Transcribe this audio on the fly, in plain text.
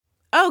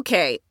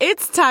Okay,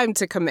 it's time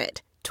to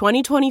commit.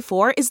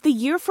 2024 is the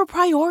year for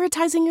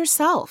prioritizing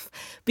yourself.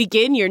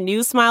 Begin your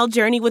new smile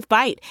journey with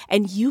Byte,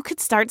 and you could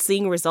start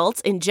seeing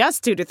results in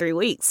just 2 to 3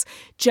 weeks.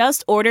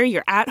 Just order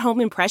your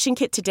at-home impression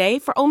kit today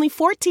for only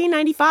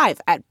 $14.95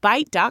 at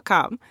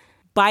Byte.com.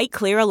 Byte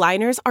Clear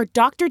aligners are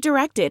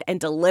doctor-directed and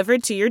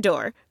delivered to your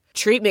door.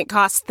 Treatment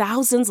costs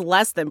thousands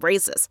less than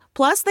braces.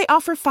 Plus, they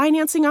offer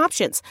financing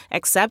options,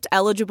 accept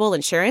eligible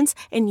insurance,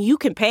 and you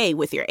can pay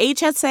with your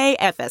HSA,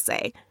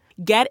 FSA.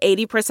 Get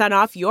 80%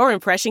 off your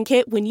impression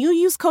kit when you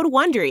use code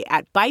WONDERY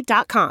at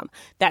Byte.com.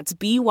 That's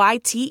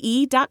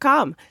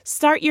BYTE.com.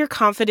 Start your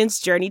confidence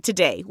journey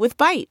today with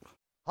Byte.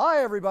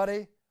 Hi,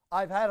 everybody.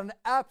 I've had an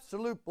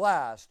absolute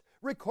blast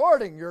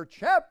recording your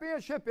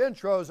championship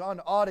intros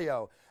on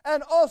audio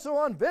and also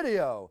on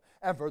video.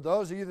 And for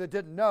those of you that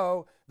didn't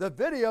know, the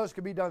videos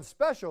can be done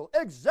special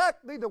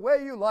exactly the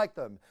way you like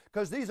them,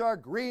 because these are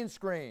green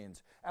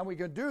screens and we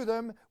can do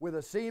them with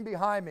a scene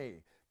behind me.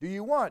 Do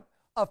you want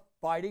a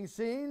fighting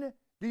scene?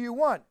 Do you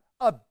want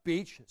a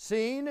beach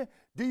scene?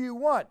 Do you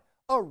want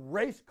a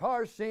race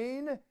car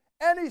scene?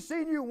 Any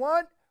scene you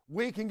want,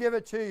 we can give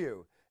it to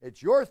you.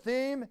 It's your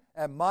theme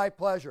and my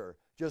pleasure.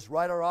 Just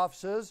write our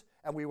offices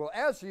and we will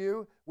answer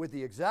you with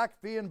the exact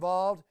fee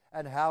involved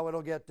and how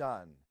it'll get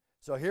done.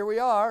 So here we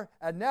are,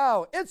 and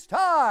now it's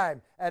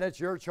time, and it's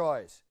your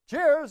choice.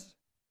 Cheers!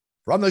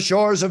 From the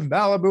shores of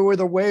Malibu where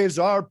the waves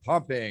are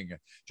pumping,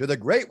 to the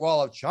Great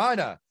Wall of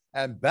China,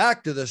 and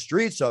back to the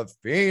streets of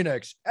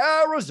Phoenix,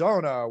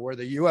 Arizona, where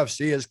the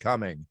UFC is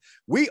coming.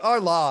 We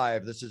are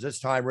live. This is It's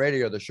Time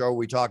Radio, the show where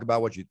we talk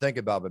about what you think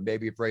about but may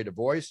be afraid to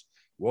voice.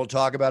 We'll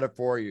talk about it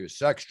for you.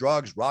 Sex,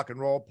 drugs, rock and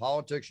roll,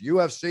 politics,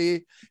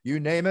 UFC, you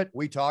name it,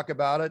 we talk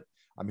about it.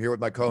 I'm here with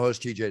my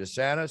co-host, TJ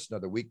DeSantis.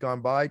 Another week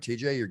gone by.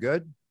 TJ, you're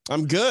good?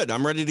 I'm good.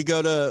 I'm ready to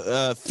go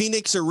to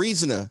Phoenix,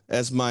 Arizona,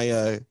 as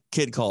my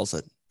kid calls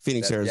it.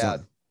 Phoenix,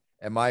 Arizona.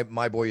 Yeah. And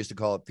my boy used to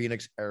call it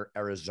Phoenix,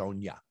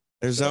 Arizona.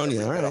 Arizona,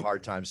 so all right. Had a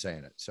hard time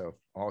saying it, so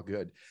all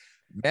good.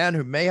 Man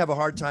who may have a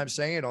hard time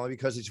saying it only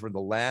because he's from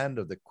the land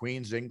of the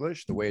Queen's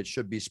English, the way it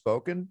should be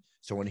spoken.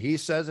 So when he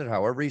says it,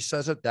 however he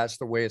says it, that's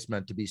the way it's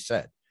meant to be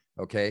said.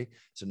 Okay.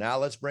 So now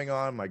let's bring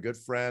on my good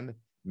friend,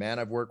 man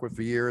I've worked with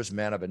for years,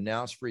 man I've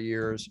announced for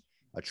years,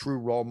 a true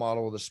role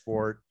model of the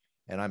sport,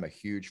 and I'm a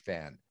huge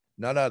fan.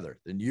 None other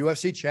than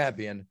UFC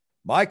champion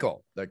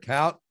Michael the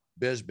Count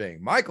Bisping.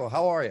 Michael,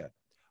 how are you?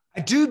 I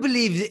do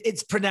believe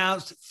it's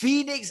pronounced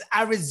Phoenix,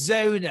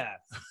 Arizona.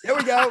 There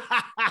we go.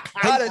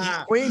 Got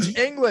it. Queen's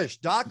English,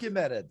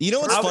 documented. You know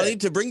what's funny?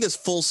 To bring this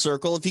full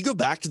circle, if you go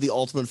back to the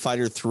Ultimate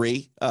Fighter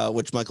 3,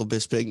 which Michael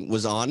Bisping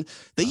was on,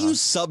 they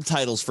use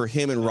subtitles for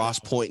him and Ross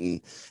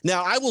Poynton.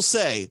 Now, I will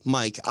say,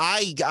 Mike,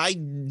 I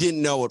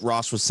didn't know what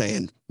Ross was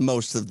saying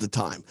most of the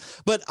time,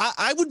 but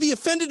I would be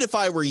offended if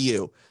I were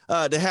you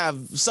to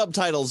have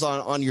subtitles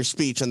on your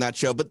speech on that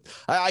show. But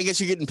I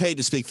guess you're getting paid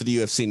to speak for the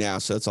UFC now,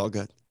 so it's all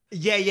good.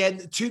 Yeah.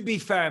 To be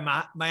fair,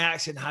 my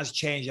accent has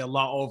changed a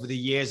lot over the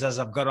years as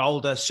I've got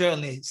older,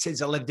 certainly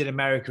since I lived in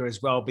America as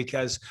well,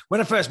 because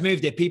when I first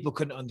moved here, people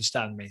couldn't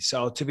understand me.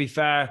 So to be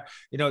fair,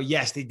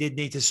 yes, they did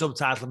need to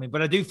subtitle me,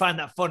 but I do find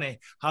that funny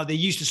how they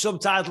used to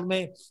subtitle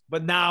me,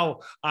 but now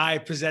I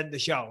present the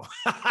show.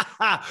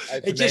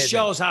 It just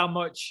shows how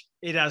much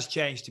it has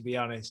changed, to be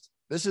honest.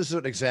 This is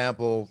an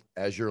example,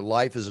 as your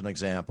life is an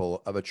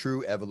example, of a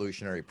true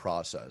evolutionary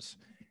process.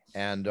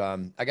 And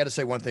I got to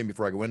say one thing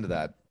before I go into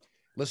that.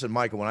 Listen,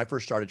 Michael, when I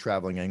first started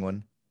traveling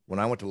England, when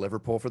I went to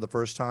Liverpool for the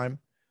first time,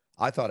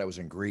 I thought I was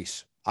in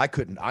Greece.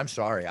 I'm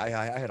sorry.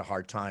 I had a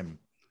hard time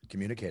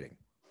communicating.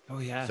 Oh,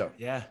 yeah. So,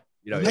 yeah.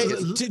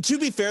 To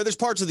be fair, there's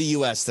parts of the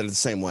U.S. that are the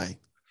same way.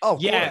 Oh,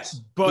 yeah.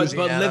 But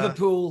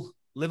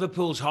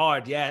Liverpool's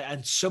hard. Yeah.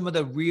 And some of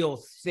the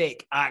real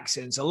thick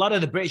accents, a lot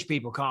of the British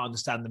people can't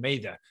understand them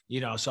either,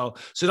 so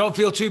don't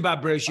feel too bad,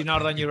 Bruce. You're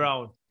not on your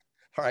own.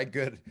 All right,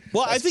 good.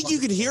 Well, I think you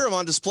could hear him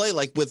on display,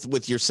 like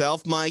with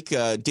yourself, Mike,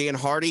 Dan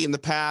Hardy in the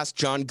past,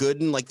 John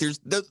Gooden. Like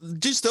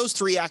just those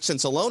three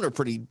accents alone are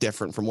pretty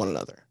different from one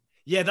another.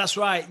 Yeah, that's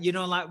right.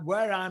 Like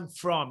where I'm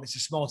from, it's a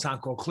small town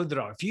called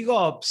Clitheroe. If you go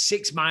up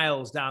 6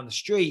 miles down the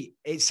street,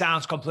 it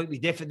sounds completely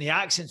different. The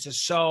accents are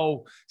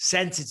so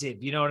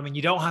sensitive. You know what I mean?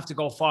 You don't have to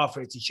go far for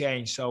it to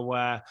change. So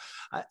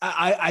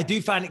I do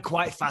find it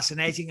quite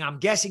fascinating. I'm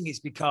guessing it's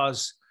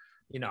because,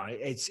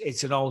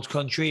 it's an old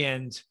country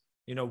and,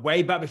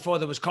 way back before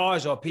there was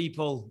cars or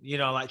people,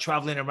 like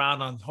traveling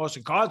around on horse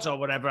and carts or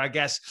whatever, I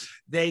guess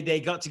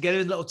they got together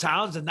in little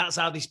towns and that's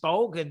how they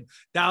spoke. And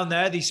down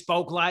there, they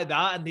spoke like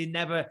that and they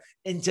never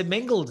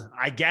intermingled,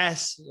 I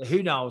guess.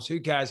 Who knows? Who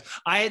cares?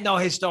 I ain't no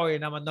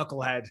historian. I'm a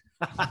knucklehead.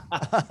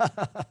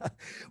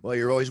 Well,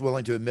 you're always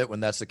willing to admit when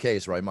that's the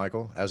case, right,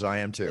 Michael? As I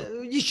am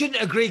too. You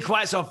shouldn't agree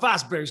quite so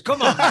fast, Bruce.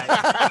 Come on, mate.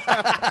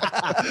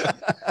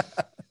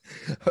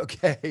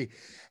 Okay.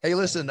 Hey,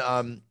 listen,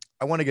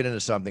 I want to get into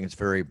something that's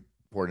very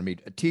important to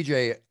me.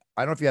 TJ,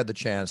 I don't know if you had the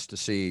chance to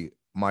see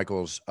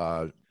Michael's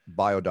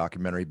bio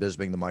documentary,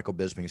 Bisping, the Michael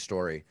Bisping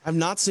story. I've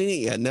not seen it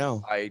yet.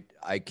 No,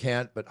 I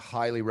can't but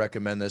highly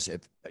recommend this.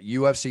 If a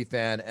UFC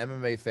fan,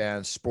 MMA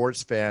fan,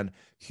 sports fan,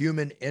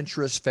 human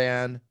interest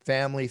fan,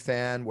 family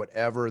fan,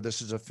 whatever,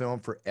 this is a film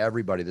for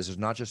everybody. This is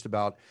not just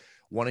about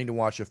wanting to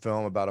watch a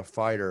film about a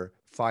fighter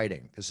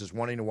fighting. This is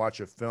wanting to watch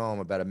a film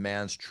about a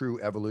man's true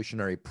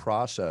evolutionary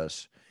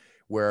process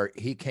where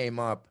he came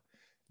up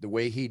the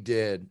way he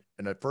did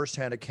in a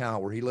firsthand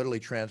account where he literally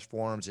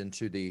transforms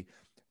into the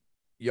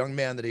young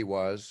man that he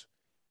was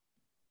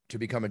to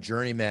become a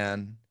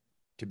journeyman,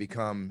 to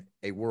become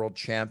a world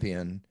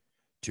champion,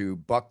 to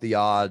buck the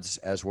odds,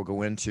 as we'll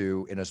go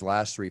into in his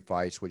last 3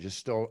 fights, which is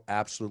still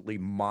absolutely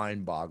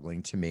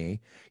mind-boggling to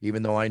me,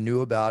 even though I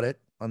knew about it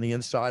on the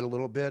inside a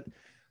little bit.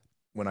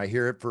 When I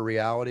hear it for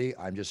reality,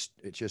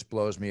 it just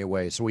blows me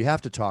away. So we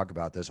have to talk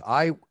about this.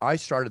 I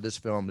started this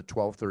film at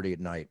 12:30 at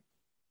night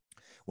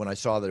when I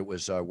saw that it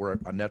was we're on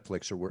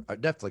Netflix,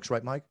 Netflix,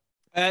 right, Mike?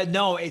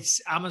 No,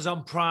 it's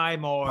Amazon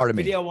Prime or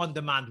Video on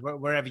Demand,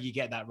 wherever you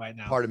get that right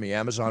now. Pardon me,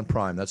 Amazon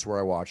Prime. That's where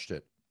I watched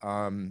it.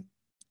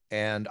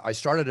 And I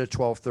started at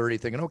 12:30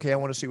 thinking, okay, I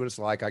want to see what it's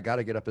like. I got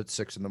to get up at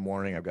 6 in the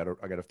morning. I got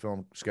a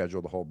film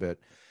schedule, the whole bit.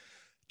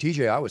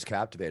 TJ, I was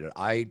captivated.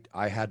 I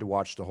had to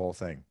watch the whole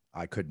thing.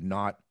 I could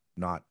not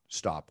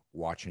stop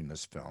watching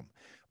this film.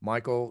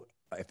 Michael,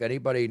 if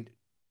anybody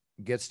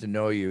gets to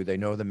know you, they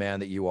know the man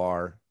that you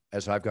are,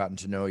 as I've gotten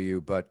to know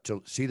you, but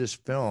to see this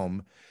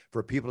film,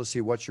 for people to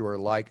see what you are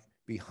like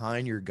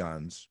behind your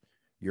guns,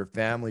 your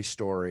family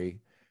story,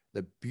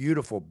 the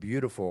beautiful,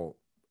 beautiful,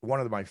 one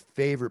of my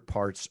favorite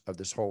parts of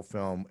this whole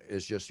film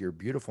is just your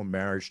beautiful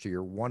marriage to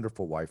your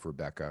wonderful wife,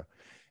 Rebecca,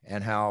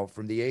 and how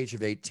from the age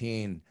of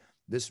 18,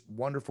 this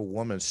wonderful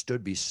woman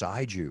stood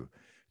beside you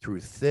through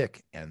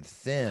thick and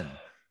thin,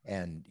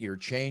 and your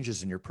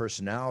changes in your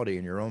personality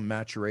and your own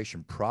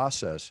maturation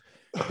process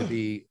to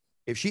be,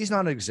 if she's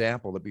not an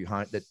example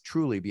that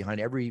truly behind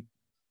every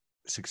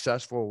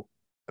successful,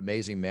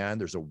 amazing man,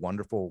 there's a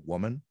wonderful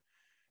woman,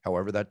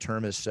 however that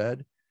term is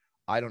said,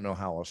 I don't know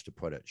how else to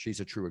put it. She's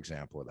a true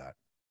example of that,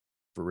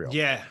 for real.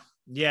 Yeah.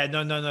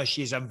 No.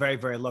 I'm very,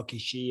 very lucky.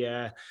 She,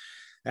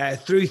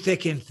 through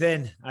thick and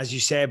thin, as you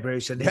say,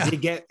 Bruce, and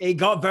it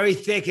got very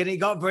thick and it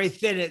got very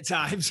thin at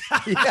times.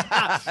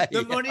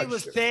 The money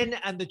was thin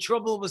and the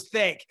trouble was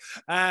thick.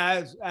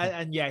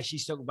 And yeah, she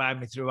stuck by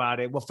me throughout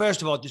it. Well,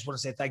 first of all, just want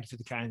to say thank you for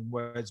the kind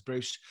words,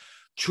 Bruce.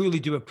 Truly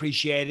do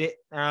appreciate it.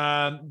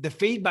 The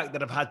feedback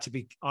that I've had, to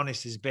be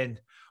honest, has been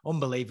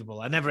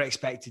unbelievable. I never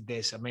expected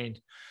this. I mean,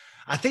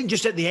 I think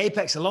just at the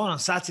Apex alone on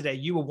Saturday,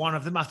 you were one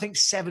of them. I think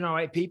 7 or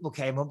 8 people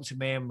came up to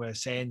me and were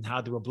saying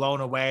how they were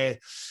blown away.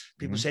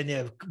 People saying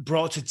they were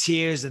brought to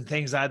tears and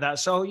things like that.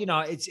 So, you know,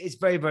 it's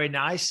very, very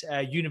nice.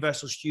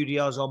 Universal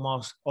Studios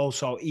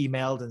also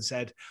emailed and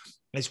said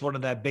it's one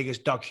of their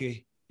biggest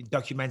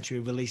documentary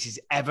releases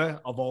ever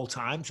of all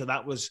time. So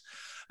that was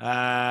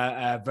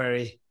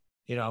very,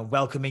 you know,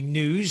 welcoming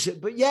news.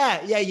 But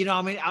yeah, you know,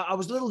 I mean, I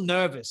was a little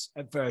nervous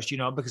at first, you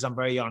know, because I'm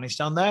very honest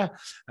on there.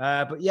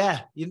 But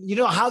yeah, you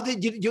know, how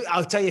did you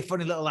I'll tell you a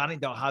funny little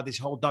anecdote how this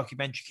whole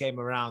documentary came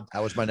around.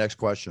 That was my next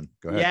question.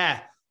 Go ahead. Yeah.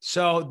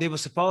 So they were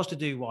supposed to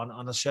do one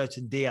on a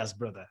certain Diaz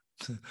brother.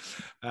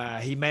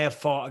 He may have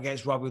fought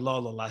against Robbie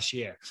Lawler last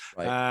year.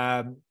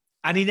 Right.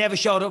 And he never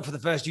showed up for the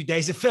first 2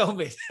 days of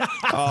filming.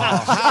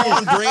 How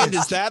on brand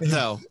is that,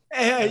 though?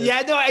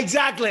 Yeah, no,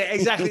 exactly.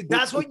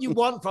 That's what you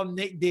want from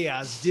Nick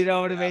Diaz. Do you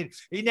know what I mean?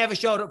 He never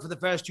showed up for the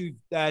first 2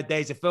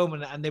 days of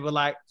filming, and they were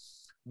like,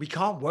 we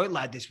can't work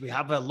like this. We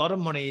have a lot of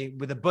money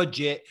with a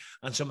budget.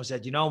 And someone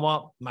said, you know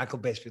what? Michael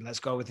Bisping, let's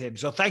go with him.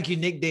 So thank you,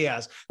 Nick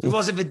Diaz. If it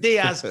wasn't for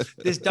Diaz,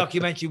 this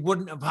documentary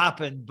wouldn't have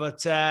happened.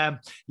 But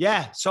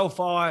yeah, so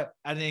far,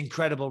 an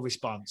incredible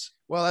response.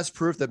 Well, that's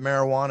proof that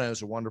marijuana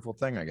is a wonderful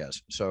thing, I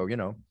guess. So, you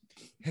know,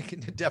 it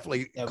can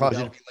definitely cause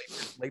you to be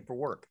late for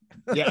work.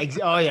 Yeah.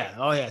 Oh,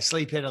 yeah.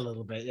 Sleep in a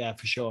little bit. Yeah,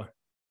 for sure.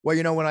 Well,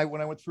 you know, when I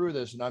went through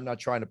this, and I'm not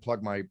trying to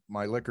plug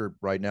my liquor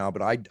right now,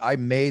 but I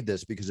made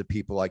this because of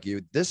people like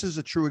you. This is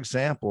a true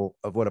example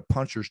of what a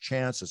puncher's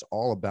chance is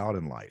all about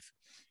in life.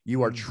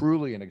 You are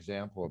truly an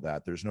example of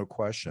that. There's no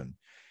question.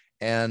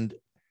 And,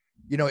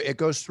 you know, it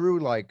goes through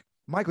like,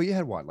 Michael, you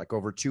had what, like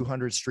over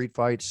 200 street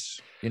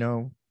fights, you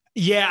know?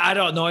 Yeah, I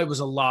don't know. It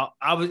was a lot.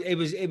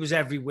 It was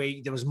every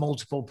week. There was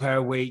multiple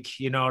per week.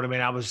 You know what I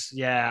mean? I was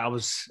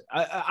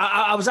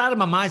out of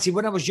my mind. See,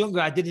 when I was younger,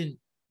 I didn't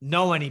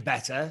know any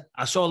better.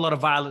 I saw a lot of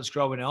violence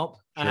growing up,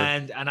 sure.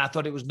 and I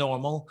thought it was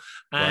normal.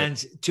 And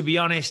right. To be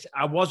honest,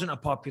 I wasn't a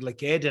popular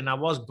kid, and I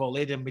was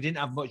bullied, and we didn't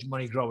have much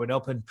money growing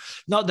up. And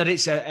not that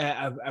it's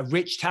a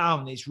rich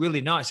town. It's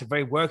really not. It's a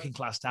very working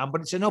class town,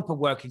 but it's an upper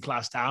working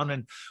class town.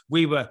 And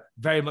we were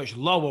very much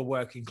lower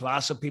working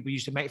class. So people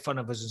used to make fun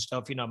of us and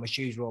stuff. You know, my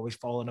shoes were always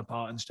falling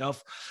apart and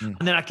stuff. And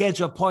then I came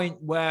to a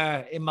point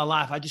where in my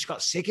life, I just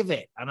got sick of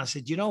it. And I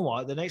said, you know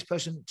what? The next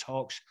person that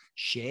talks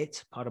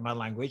shit, part of my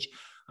language,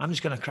 I'm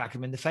just going to crack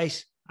him in the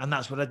face. And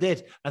that's what I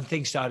did. And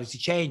things started to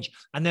change.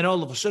 And then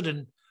all of a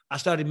sudden, I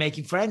started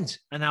making friends.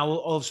 And now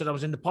all of a sudden, I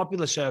was in the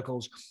popular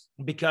circles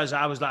because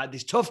I was like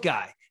this tough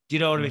guy. Do you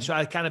know what I mean? So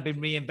I've kind of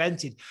been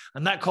reinvented,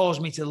 and that caused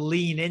me to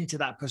lean into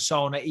that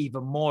persona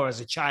even more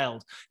as a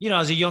child,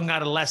 as a young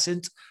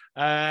adolescent.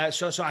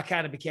 So I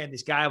kind of became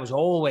this guy. I was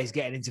always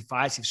getting into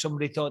fights. If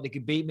somebody thought they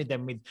could beat me,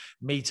 then we'd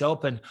meet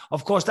up. And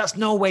of course, that's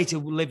no way to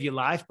live your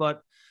life,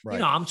 but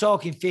right. I'm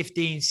talking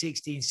 15,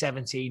 16,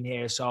 17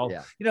 here. So,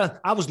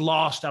 I was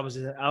lost. I was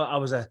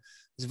a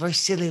very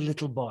silly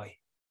little boy.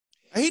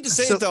 I hate to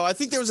say it, though. I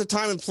think there was a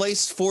time and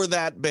place for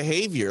that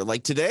behavior.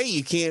 Like today,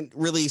 you can't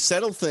really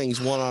settle things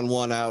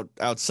one-on-one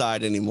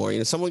outside anymore.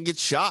 Someone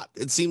gets shot.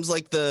 It seems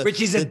like which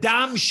is a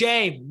damn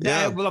shame.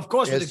 Yeah. Well, of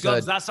course, with the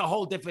guns, that's a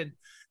whole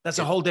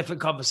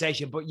different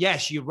conversation. But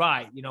yes, you're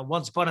right.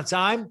 Once upon a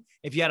time,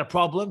 if you had a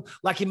problem,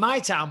 like in my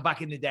town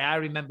back in the day, I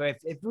remember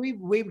if we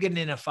were getting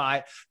in a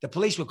fight, the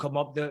police would come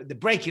up, they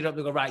break it up,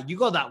 they go, right, you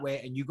go that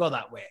way and you go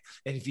that way.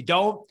 And if you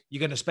don't, you're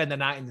going to spend the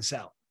night in the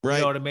cell. Right.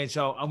 You know what I mean?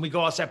 So, and we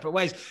go our separate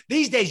ways.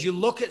 These days, you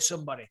look at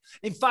somebody.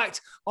 In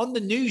fact, on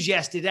the news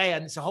yesterday,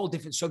 and it's a whole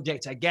different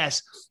subject, I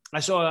guess, I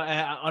saw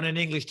on an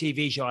English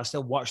TV show, I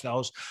still watch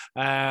those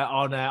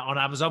on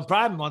Amazon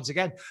Prime once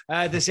again.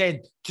 They're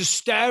saying to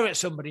stare at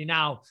somebody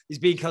now is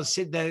being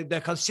considered,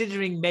 they're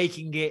considering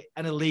making it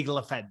an illegal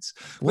offense,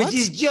 which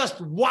is just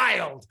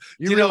wild.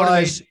 Do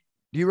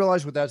you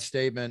realize with that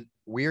statement,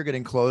 we are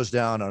getting closed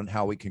down on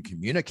how we can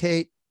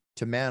communicate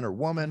to man or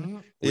woman. Mm-hmm.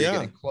 We're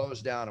getting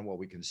closed down on what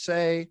we can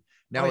say.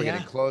 Now we're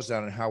getting closed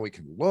down on how we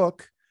can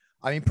look.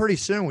 I mean, pretty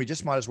soon we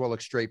just might as well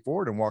look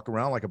straightforward and walk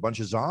around like a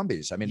bunch of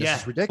zombies. I mean, this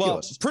is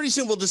ridiculous. Well, pretty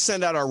soon we'll just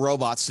send out our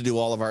robots to do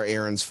all of our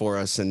errings for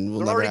us, and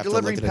they're already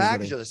delivering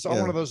packages. I saw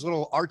one of those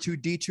little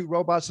R2D2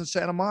 robots in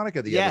Santa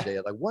Monica the other day.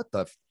 Like, what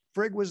the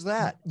frig was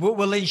that?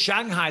 Well, in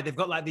Shanghai, they've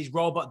got like these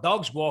robot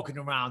dogs walking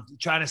around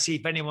trying to see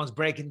if anyone's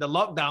breaking the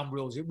lockdown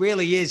rules. It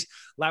really is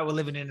like we're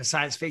living in a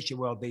science fiction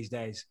world these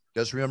days.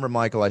 Just remember,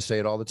 Michael, I say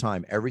it all the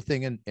time.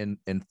 Everything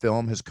in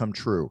film has come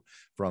true,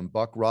 from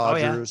Buck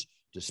Rogers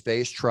to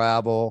space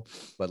travel.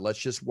 But let's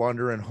just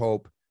wonder and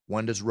hope,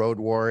 when does Road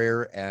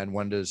Warrior and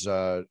when does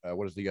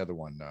what is the other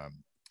one?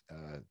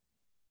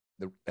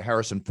 The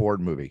Harrison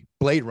Ford movie,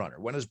 Blade Runner.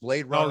 When does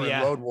Blade Runner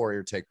and Road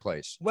Warrior take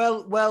place?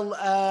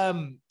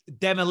 Well,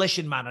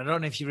 Demolition Man. I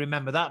don't know if you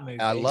remember that movie.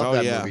 I love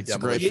that movie.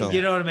 Demolition.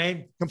 You know what I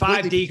mean?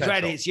 Completely 5D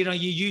credits. You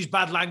use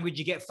bad language,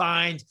 you get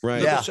fined.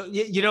 Right. Yeah. So,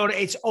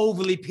 it's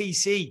overly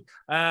PC.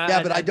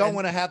 But I don't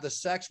want to have the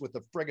sex with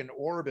the friggin'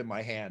 orb in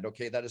my hand.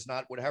 Okay, that is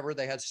not whatever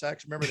they had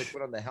sex. Remember they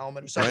put on the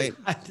helmet or something.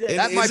 Right.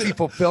 That might be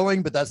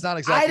fulfilling, but that's not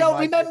exactly. I don't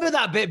remember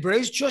that bit,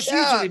 Bruce. Trust you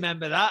to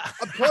remember that.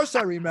 Of course,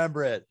 I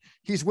remember it.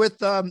 He's with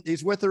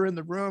her in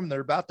the room.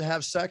 They're about to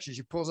have sex, and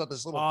she pulls out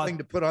this little thing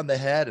to put on the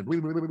head. And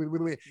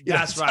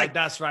that's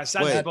right.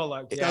 Sandra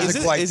Bullock. Yeah. Is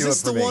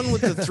this the one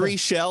with the 3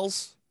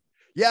 shells?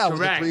 Yeah, with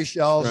the 3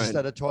 shells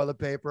instead of toilet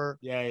paper.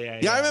 Yeah.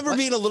 I remember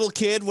being a little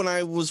kid when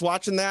I was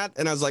watching that,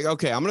 and I was like,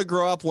 okay, I'm gonna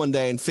grow up one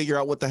day and figure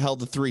out what the hell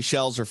the 3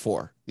 shells are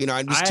for.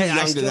 I'm just too young to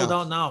know. I still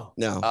don't know.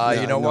 No,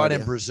 you know what? Idea.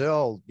 In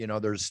Brazil,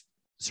 there's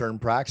certain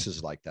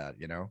practices like that.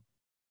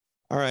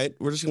 All right,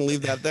 we're just gonna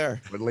leave that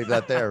there. We'll leave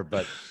that there,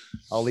 but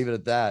I'll leave it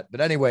at that. But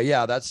anyway,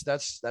 that's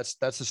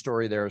the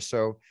story there.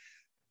 So,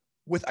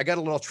 I got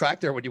a little track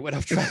there when you went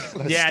off track.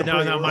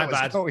 No, my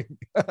bad.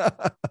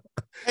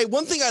 Hey,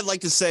 one thing I'd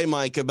like to say,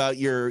 Mike, about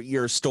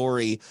your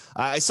story.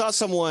 I saw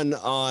someone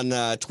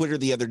on Twitter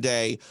the other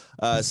day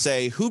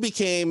say, who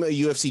became a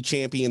UFC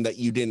champion that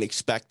you didn't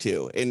expect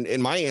to?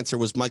 And my answer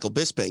was Michael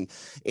Bisping.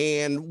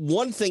 And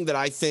one thing that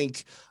I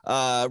think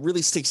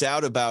really sticks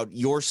out about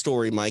your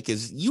story, Mike,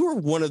 is you were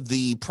one of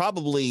the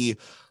probably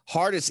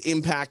hardest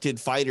impacted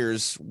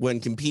fighters when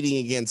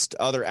competing against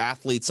other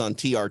athletes on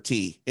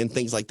TRT and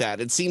things like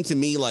that. It seemed to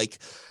me like,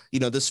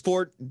 the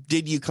sport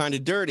did you kind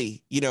of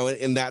dirty,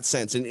 in that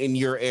sense, in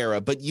your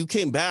era, but you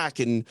came back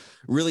and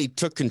really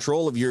took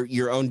control of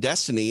your own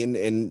destiny.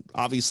 And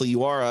obviously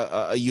you are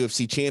a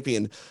UFC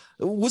champion.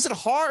 Was it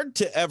hard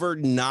to ever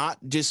not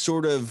just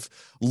sort of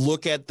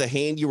look at the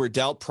hand you were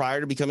dealt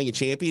prior to becoming a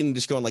champion and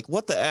just going like,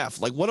 what the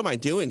F, like, what am I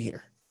doing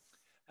here?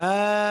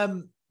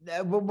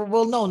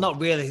 Well, no,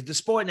 not really. The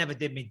sport never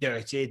did me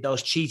dirty.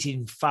 Those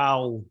cheating,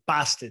 foul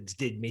bastards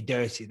did me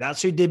dirty.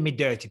 That's who did me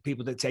dirty.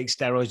 People that take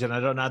steroids, and I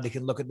don't know how they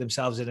can look at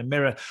themselves in a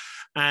mirror.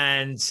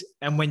 And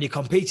when you're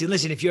competing,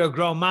 listen, if you're a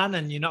grown man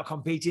and you're not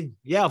competing,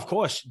 yeah, of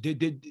course, do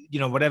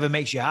whatever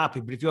makes you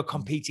happy. But if you're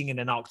competing in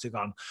an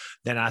octagon,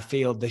 then I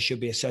feel there should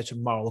be a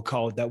certain moral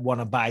code that one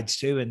abides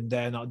to, and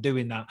they're not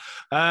doing that.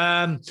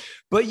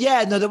 But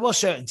yeah, no, there were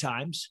certain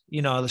times,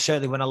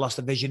 certainly when I lost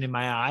the vision in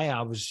my eye,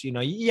 I was,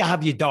 you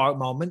have your dark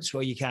moments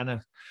where you kind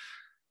of,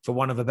 for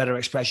want of a better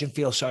expression,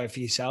 feel sorry for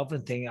yourself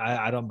and think,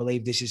 I don't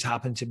believe this has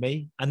happened to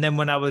me. And then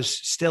when I was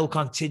still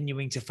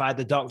continuing to fight,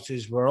 the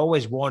doctors were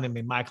always warning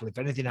me, Michael, if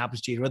anything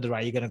happens to your other eye,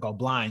 you're going to go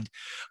blind.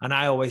 And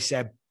I always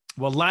said,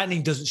 well,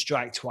 lightning doesn't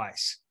strike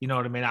twice. You know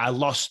what I mean? I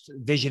lost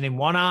vision in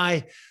one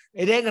eye.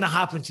 It ain't going to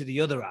happen to the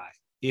other eye.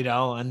 you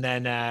know, and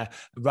then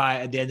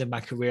right at the end of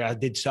my career, I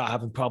did start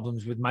having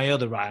problems with my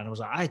other eye. And I was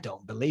like, I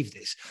don't believe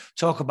this.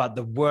 Talk about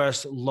the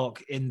worst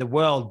luck in the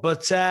world.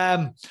 But,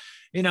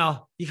 you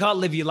know, you can't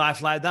live your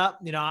life like that.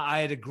 You know, I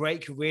had a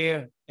great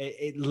career.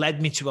 It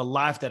led me to a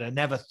life that I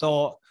never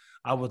thought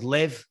I would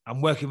live. I'm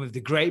working with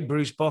the great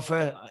Bruce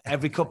Buffer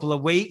every couple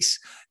of weeks.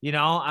 You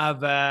know,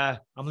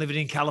 I'm living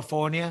in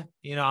California.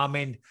 You know, I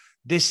mean,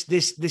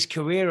 this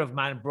career of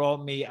mine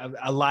brought me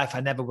a life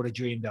I never would have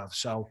dreamed of.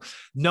 So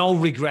no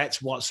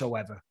regrets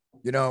whatsoever.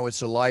 You know,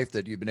 it's a life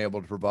that you've been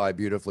able to provide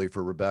beautifully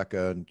for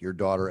Rebecca and your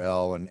daughter,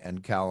 Elle,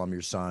 and Callum,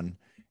 your son.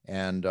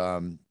 And,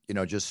 you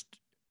know, just,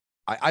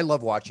 I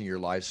love watching your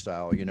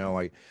lifestyle. You know,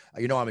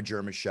 I'm a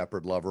German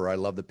Shepherd lover. I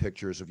love the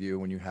pictures of you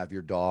when you have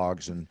your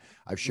dogs, and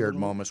I've shared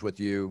moments with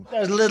you.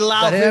 There's a little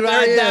Alfie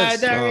right there.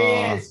 There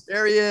he is.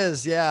 There he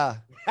is. Yeah.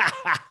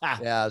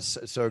 Yeah. It's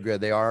so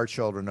good. They are our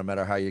children, no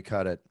matter how you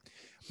cut it.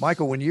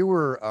 Michael, when you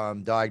were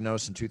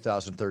diagnosed in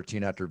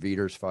 2013 after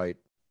Vitor's fight,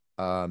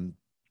 you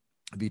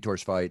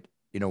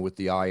know, with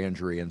the eye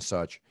injury and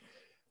such,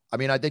 I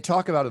mean, they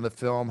talk about in the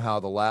film how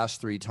the last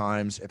 3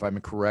 times, if I'm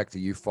correct, that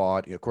you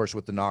fought, of course,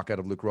 with the knockout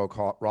of Luke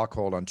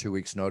Rockhold on 2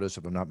 weeks' notice,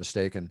 if I'm not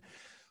mistaken,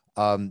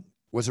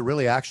 was it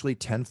really actually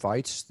 10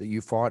 fights that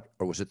you fought,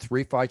 or was it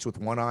 3 fights with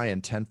one eye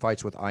and 10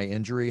 fights with eye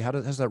injury?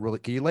 How's that really?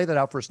 Can you lay that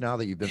out for us now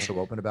that you've been so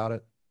open about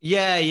it?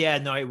 Yeah,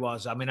 no, it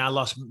was. I mean, I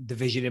lost the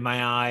vision in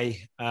my eye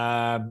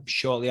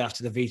shortly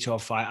after the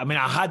Vitor fight. I mean,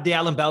 I had the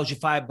Alan Belcher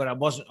fight, but I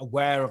wasn't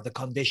aware of the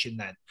condition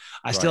then.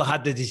 I still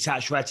had the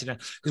detached retina,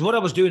 because what I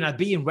was doing, I'd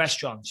be in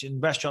restaurants,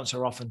 and restaurants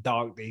are often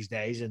dark these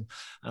days. And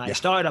I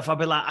started off, I'd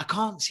be like, I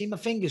can't see my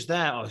fingers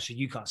there. Oh, so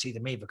you can't see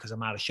them either because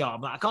I'm out of shot.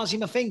 I'm like, I can't see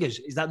my fingers.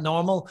 Is that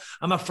normal?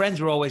 And my friends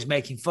were always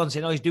making fun,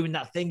 saying, oh, he's doing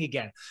that thing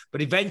again.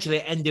 But eventually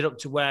it ended up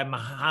to where my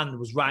hand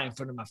was right in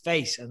front of my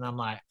face. And I'm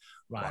like,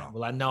 right,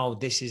 well, I know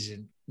this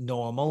isn't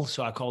normal.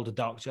 So I called the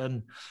doctor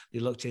and they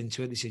looked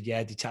into it. They said,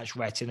 yeah, detached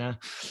retina.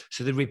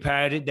 So they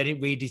repaired it, then it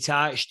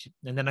redetached,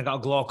 and then I got a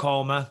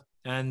glaucoma.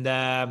 And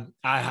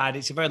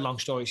it's a very long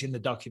story. It's in the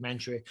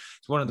documentary.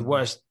 It's one of the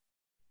worst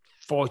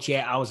 48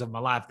 hours of my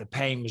life. The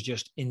pain was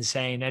just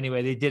insane.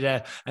 Anyway, they did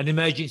an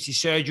emergency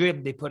surgery.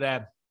 They put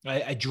a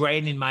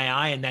drain in my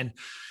eye, and then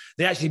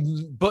they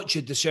actually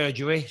butchered the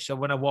surgery. So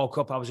when I woke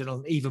up, I was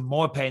in even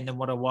more pain than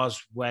what I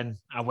was when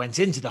I went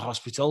into the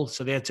hospital.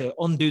 So they had to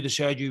undo the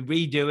surgery,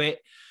 redo it.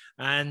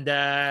 And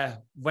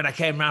when I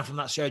came around from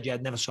that surgery,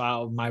 I'd never saw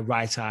out of my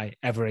right eye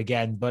ever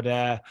again.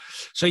 But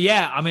so,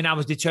 yeah, I mean, I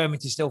was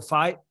determined to still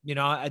fight. You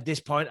know, at this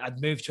point,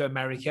 I'd moved to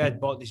America.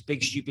 I'd bought this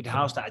big, stupid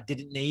house that I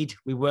didn't need.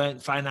 We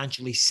weren't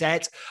financially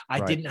set.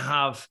 I didn't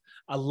have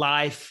a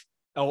life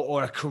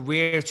or a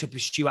career to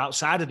pursue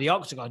outside of the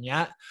octagon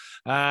yet.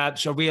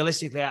 So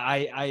realistically,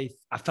 I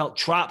felt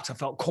trapped. I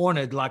felt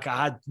cornered, like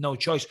I had no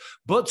choice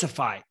but to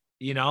fight,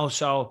 you know?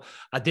 So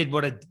I did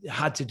what I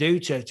had to do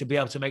to be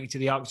able to make it to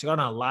the octagon.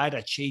 I lied,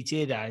 I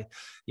cheated.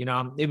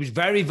 It was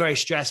very, very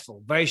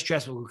stressful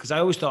because I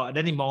always thought at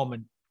any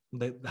moment,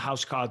 the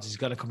house cards is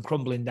going to come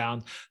crumbling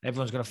down.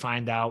 Everyone's going to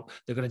find out.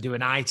 They're going to do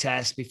an eye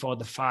test before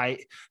the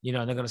fight, you know,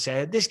 and they're going to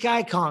say, this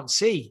guy can't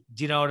see.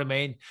 Do you know what I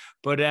mean?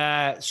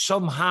 But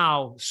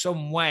somehow,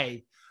 some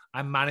way,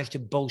 I managed to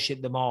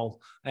bullshit them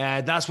all.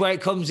 That's where it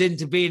comes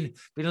into being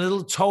a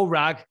little toe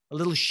rag, a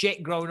little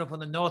shit growing up on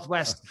the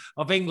northwest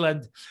of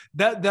England.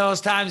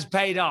 Those times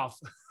paid off.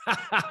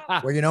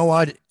 Well, you know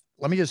what?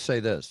 Let me just say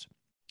this.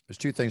 There's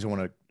 2 things I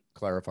want to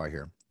clarify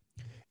here.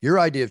 Your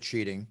idea of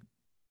cheating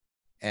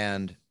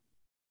and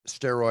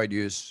steroid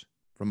use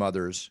from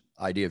others'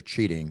 idea of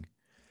cheating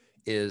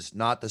is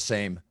not the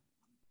same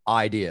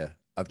idea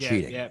of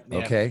cheating. Yeah.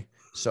 Okay.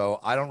 So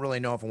I don't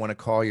really know if I want to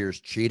call yours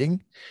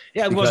cheating.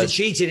 Yeah, it wasn't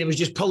cheating. It was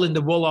just pulling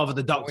the wool over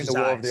the doctor's eyes.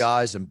 Pulling the wool over the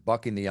eyes and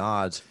bucking the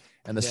odds.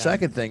 And the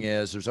second thing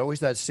is there's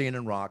always that scene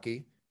in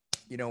Rocky,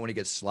 you know, when he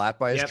gets slapped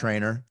by his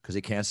trainer because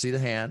he can't see the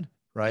hand,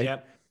 right?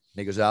 Yep. And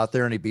he goes out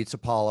there and he beats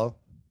Apollo,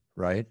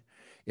 right?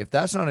 If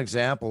that's not an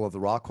example of the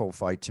Rockhold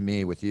fight to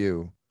me with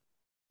you,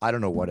 I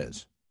don't know what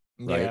is.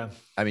 Right? Yeah.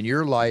 I mean,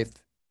 your life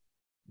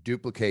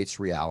duplicates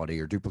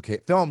reality, or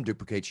film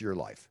duplicates your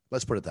life.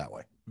 Let's put it that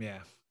way. Yeah.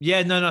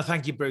 Yeah, no,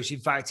 thank you, Bruce. In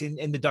fact,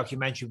 in the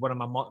documentary, one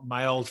of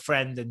my old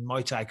friend and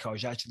Muay Thai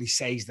coach actually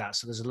says that.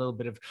 So there's a little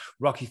bit of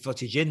Rocky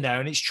footage in there.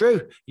 And it's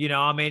true. You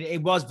know, I mean,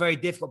 it was very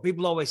difficult.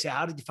 People always say,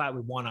 how did you fight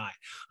with one eye?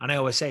 And I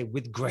always say,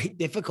 with great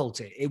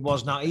difficulty. It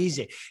was not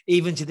easy.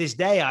 Even to this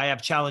day, I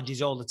have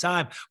challenges all the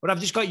time. But I've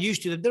just got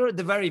used to them. They're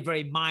the very,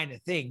 very minor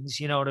things.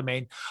 You know what I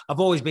mean? I've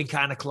always been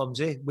kind of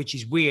clumsy, which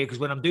is weird because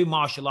when I'm doing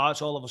martial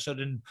arts, all of a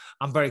sudden,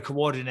 I'm very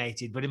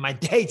coordinated. But in my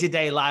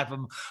day-to-day life,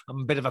 I'm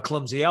a bit of a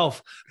clumsy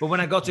elf. But when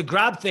I go to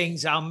grab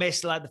things, I'll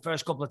miss like the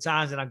first couple of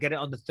times and I'll get it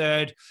on the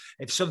third.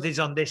 If something's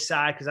on this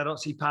side, because I don't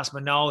see past my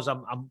nose,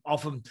 I'm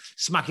often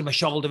smacking my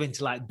shoulder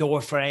into like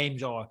door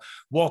frames or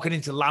walking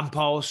into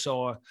lampposts,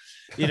 or,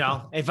 you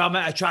know, if I'm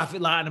at a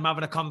traffic light and I'm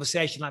having a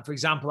conversation, like for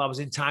example, I was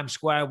in Times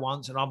Square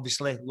once and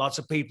obviously lots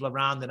of people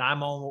around and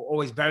I'm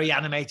always very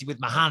animated with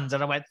my hands.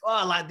 And I went, oh,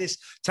 I like this,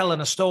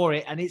 telling a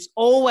story. And it's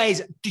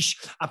always,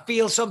 I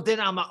feel something.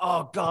 I'm like,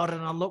 oh God.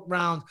 And I look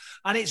round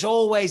and it's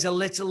always a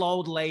little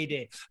old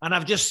lady. And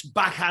I've just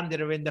backhanded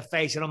her in the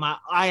face. And I'm like,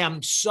 I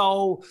am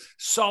so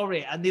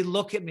sorry. And they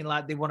look at me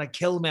like they want to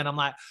kill me. And I'm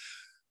like,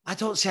 I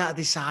don't say out of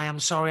this eye. I'm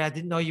sorry. I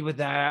didn't know you were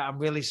there. I'm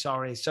really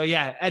sorry. So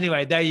yeah,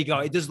 anyway, there you go.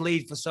 It does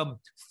lead for some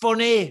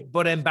funny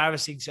but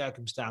embarrassing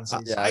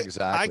circumstances. Yeah,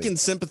 exactly. I can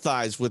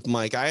sympathize with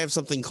Mike. I have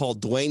something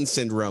called Dwayne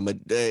syndrome.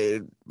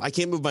 I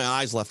can't move my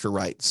eyes left or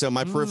right. So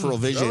my peripheral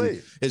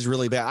vision is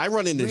really bad. I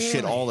run into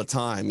shit all the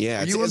time.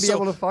 Yeah. You wouldn't be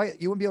able to fight.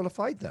 You wouldn't be able to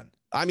fight then.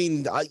 I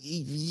mean,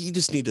 you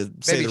just need to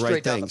say the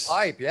right things. Down the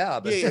pipe, yeah.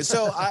 But. Yeah.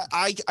 So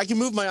I can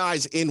move my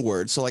eyes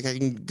inward, so like I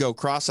can go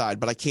cross-eyed,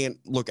 but I can't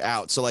look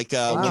out. So like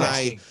when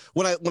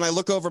I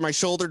look over my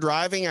shoulder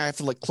driving, I have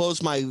to like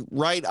close my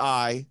right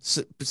eye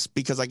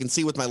because I can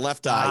see with my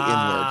left eye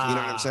inward. You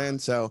know what I'm saying?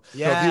 So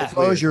yeah. So if you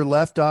close your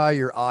left eye,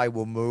 your eye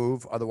will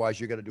move. Otherwise,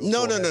 you're gonna do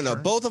no.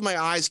 Both of my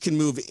eyes can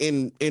move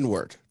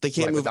inward. They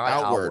can't move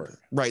outward.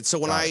 Right. So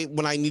when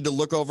I need to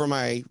look over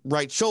my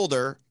right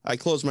shoulder, I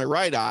close my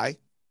right eye.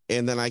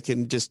 And then I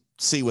can just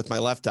see with my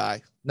left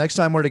eye. Next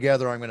time we're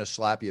together, I'm going to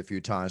slap you a few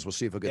times. We'll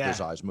see if we'll get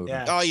those eyes moving.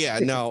 Yeah. Oh yeah,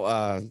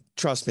 no,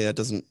 trust me, that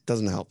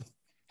doesn't help.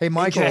 Hey,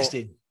 Michael.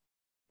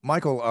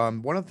 Michael,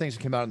 one of the things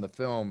that came out in the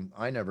film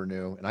I never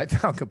knew, and I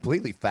found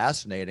completely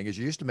fascinating, is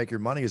you used to make your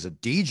money as a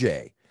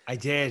DJ. I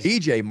did.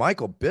 DJ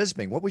Michael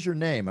Bisping. What was your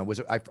name?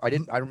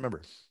 I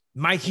remember.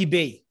 Mikey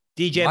B.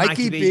 DJ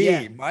Mikey B.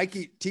 Yeah.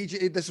 Mikey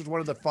TJ. This was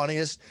one of the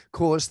funniest,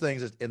 coolest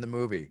things in the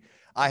movie.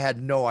 I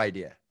had no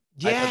idea.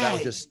 Yeah, I thought that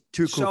was just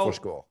too cool for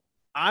school.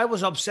 I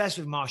was obsessed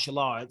with martial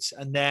arts,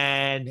 and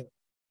then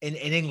in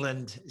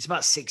England, it's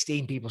about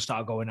 16 people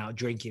start going out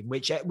drinking,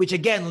 which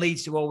again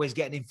leads to always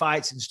getting in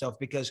fights and stuff,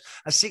 because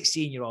a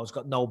 16-year-old's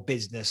got no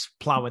business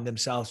plowing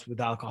themselves with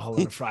alcohol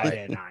on a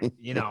Friday night,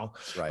 you know.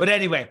 Right. But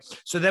anyway,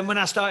 so then when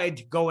I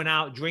started going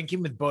out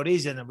drinking with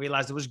buddies and I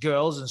realized there was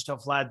girls and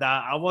stuff like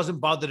that, I wasn't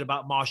bothered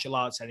about martial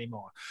arts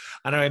anymore.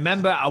 And I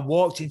remember I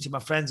walked into my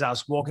friend's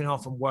house, walking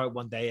home from work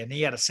one day, and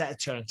he had a set of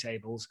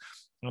turntables.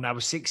 And I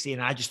was 16,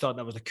 and I just thought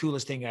that was the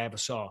coolest thing I ever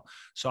saw.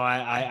 So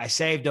I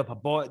saved up, I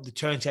bought the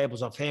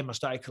turntables off him, I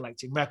started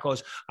collecting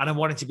records, and I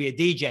wanted to be a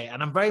DJ.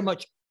 And I'm very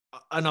much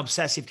an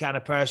obsessive kind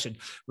of person.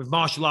 With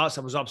martial arts,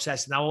 I was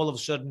obsessed. Now all of a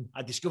sudden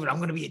I discovered I'm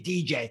going to be a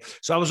DJ.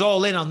 So I was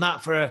all in on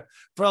that for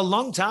a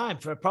long time,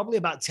 for probably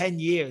about 10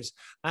 years.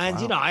 And,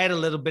 you know, I had a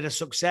little bit of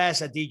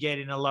success. I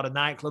DJed in a lot of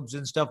nightclubs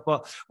and stuff,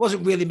 but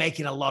wasn't really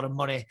making a lot of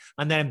money.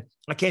 And then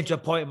I came to a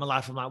point in my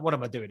life, I'm like, what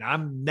am I doing?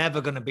 I'm never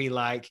going to be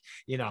like,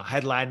 you know,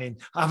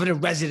 headlining, having a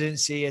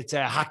residency at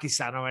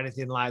Hakkasan or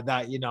anything like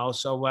that, you know.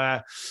 So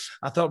I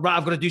thought, right,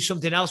 I've got to do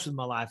something else with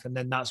my life. And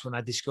then that's when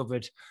I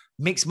discovered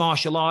mixed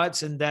martial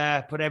arts and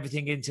put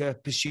everything into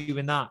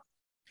pursuing that.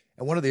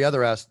 And one of the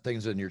other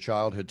things in your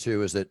childhood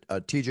too is that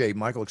TJ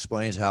Michael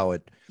explains how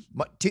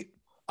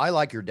I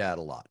like your dad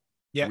a lot.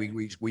 Yeah,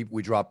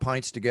 we drop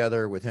pints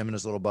together with him and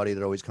his little buddy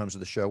that always comes to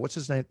the show. What's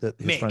his name?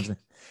 His friend's name?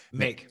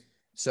 Mick.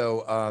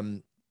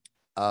 So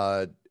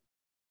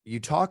you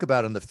talk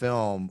about in the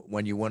film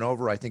when you went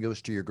over, I think it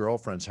was to your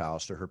girlfriend's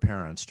house, to her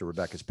parents, to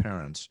Rebecca's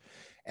parents,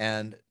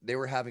 and they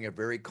were having a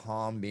very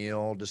calm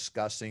meal,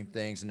 discussing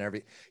things and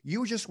everything.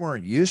 You just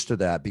weren't used to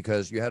that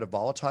because you had a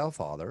volatile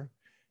father,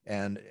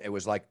 and it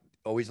was like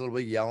always a little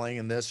bit yelling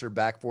and this or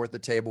back forth at the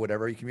table,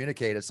 whatever you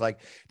communicate. It's like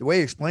the way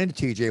he explained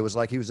to TJ was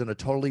like he was in a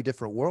totally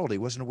different world. He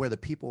wasn't aware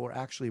that people were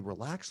actually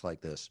relaxed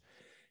like this.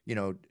 You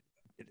know,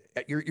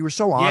 you were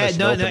so honest.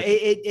 Yeah,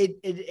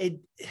 no.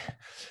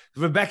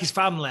 Rebecca's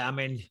family, I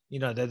mean, you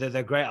know,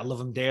 they're great. I love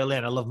them dearly,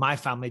 and I love my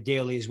family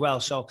dearly as well.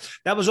 So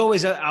that was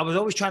always I was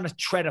always trying to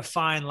tread a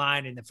fine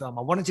line in the film.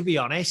 I wanted to be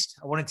honest.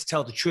 I wanted to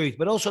tell the truth,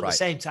 but also at the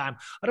same time,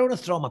 I don't want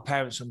to throw my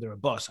parents under a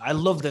bus. I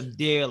love them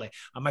dearly,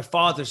 and my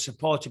father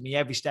supported me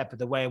every step of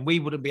the way, and we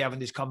wouldn't be having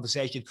this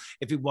conversation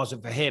if it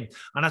wasn't for him.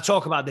 And I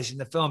talk about this in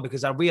the film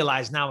because I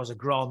realize now as a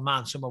grown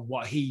man some of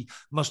what he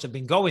must have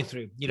been going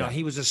through. You know,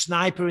 he was a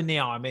sniper in the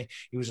army.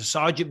 He was a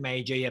sergeant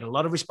major. He had a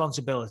lot of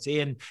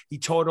responsibility, and he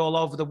toured all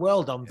over the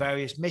world on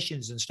various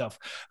missions and stuff.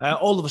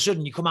 All of a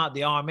sudden you come out of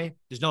the army,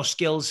 there's no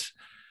skills,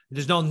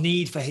 there's no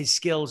need for his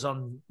skills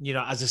on, you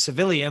know, as a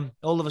civilian.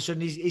 All of a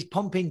sudden he's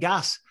pumping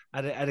gas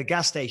at a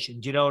gas station.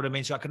 Do you know what I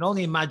mean? So I can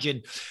only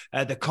imagine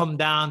the come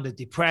down, the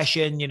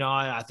depression. You know,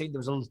 I think there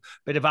was a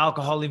bit of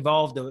alcohol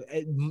involved.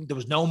 There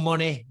was no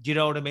money. Do you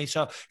know what I mean?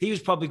 So he was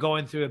probably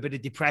going through a bit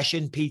of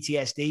depression,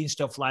 PTSD and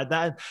stuff like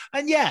that.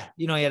 And yeah,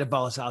 you know, he had a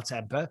volatile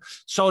temper.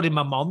 So did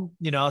my mom,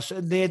 you know,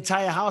 so the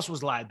entire house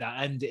was like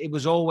that. And it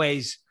was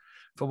always,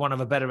 for one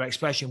of a better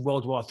expression,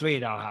 World War III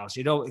at our house.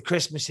 You know,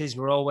 Christmases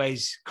were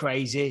always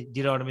crazy. Do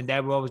you know what I mean? They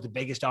were always the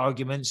biggest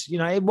arguments. You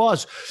know, it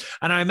was.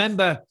 And I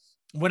remember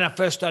when I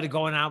first started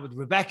going out with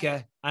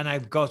Rebecca and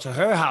I'd go to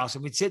her house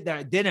and we'd sit there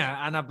at dinner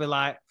and I'd be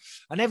like,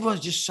 and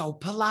everyone's just so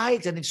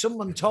polite. And if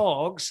someone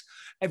talks,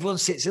 everyone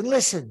sits and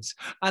listens.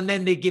 And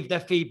then they give their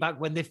feedback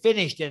when they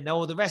finished and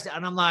all the rest.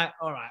 And I'm like,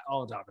 all right,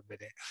 hold on a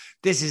minute.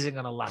 This isn't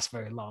going to last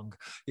very long.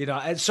 You know,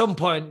 at some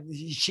point,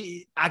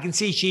 I can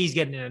see she's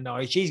getting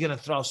annoyed. She's going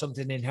to throw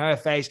something in her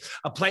face.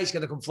 A plate's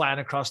going to come flying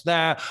across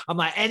there. I'm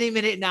like, any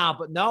minute now.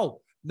 But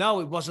no,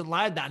 it wasn't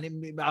like that.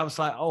 And I was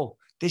like, oh,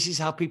 this is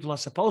how people are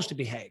supposed to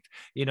behave,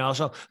 you know?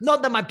 So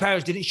not that my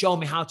parents didn't show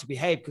me how to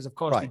behave, because of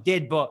course they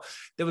did, but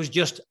there was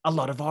just a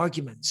lot of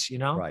arguments, you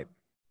know?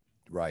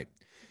 Right.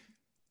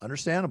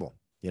 Understandable,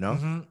 you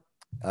know?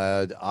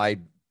 I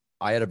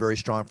had a very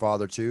strong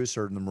father too,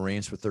 served in the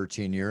Marines for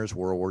 13 years,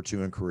 World War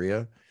II in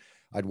Korea.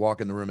 I'd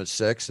walk in the room at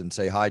 6 and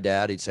say, hi,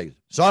 Dad. He'd say,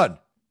 son,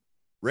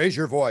 raise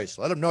your voice.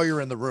 Let him know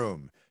you're in the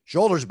room.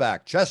 Shoulders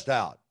back, chest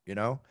out, you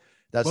know?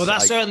 That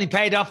certainly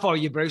paid off for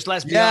you, Bruce.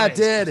 Let's be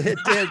honest. Yeah, it did.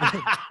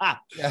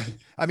 Yeah.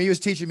 I mean, he was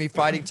teaching me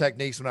fighting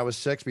techniques when I was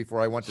 6 before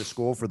I went to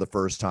school for the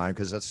first time,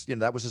 because that's, you know,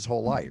 that was his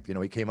whole life. You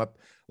know, he came up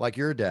like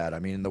your dad. I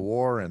mean, in the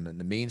war and in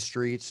the mean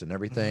streets and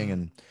everything.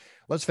 And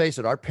let's face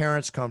it, our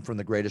parents come from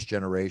the greatest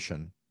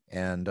generation,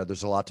 and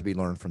there's a lot to be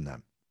learned from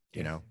them,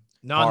 you know?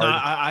 No,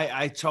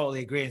 I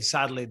totally agree. And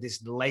sadly, this is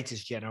the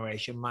latest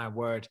generation, my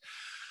word.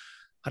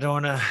 I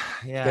don't want to,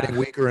 Getting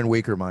weaker and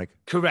weaker, Mike.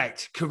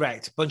 Correct.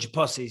 Bunch of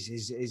pussies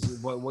is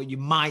what you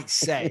might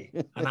say.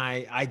 And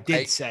I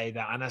did say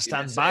that, and I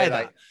stand by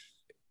that.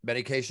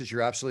 Many cases,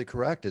 you're absolutely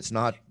correct. It's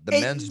not the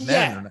men's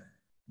men.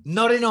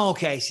 Not in all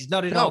cases.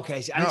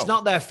 And it's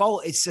not their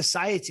fault. It's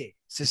society.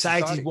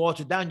 Society's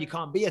watered down. You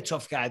can't be a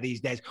tough guy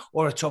these days,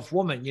 or a tough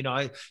woman. You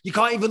know, you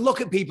can't even look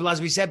at people, as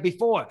we said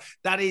before.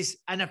 That is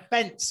an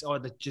offense, or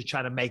they're just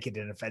trying to make it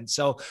an offense.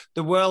 So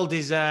the world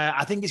is,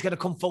 I think it's going to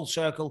come full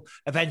circle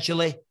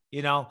eventually.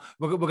 You know,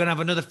 we're going to have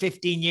another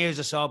 15 years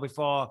or so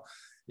before,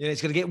 you know,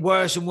 it's going to get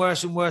worse and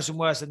worse and worse and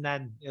worse. And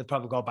then it'll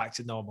probably go back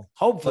to normal.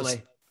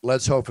 Hopefully.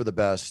 Let's hope for the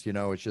best. You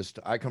know, it's just,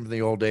 I come from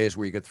the old days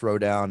where you could throw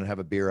down and have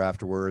a beer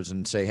afterwards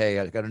and say, hey,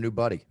 I got a new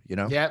buddy, you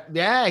know?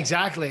 Yeah,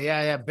 exactly.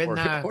 Yeah.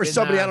 Or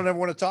somebody I don't ever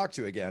want to talk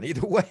to again.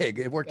 Either way,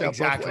 it worked out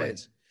both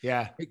ways.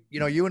 Yeah.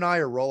 You know, you and I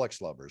are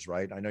Rolex lovers,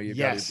 right? I know you've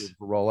got to do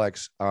for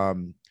Rolex.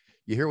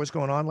 You hear what's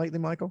going on lately,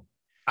 Michael?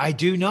 I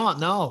do not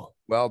know.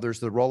 Well, there's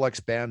the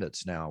Rolex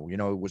bandits now. You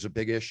know, it was a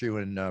big issue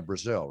in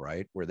Brazil,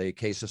 right? Where they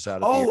case us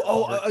out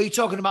of are you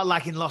talking about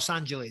like in Los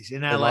Angeles,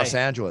 in LA? In Los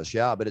Angeles,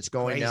 yeah. But it's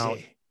going now.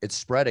 It's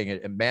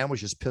spreading. A man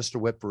was just pistol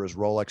whipped for his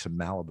Rolex in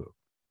Malibu.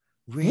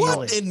 Really?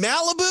 What? In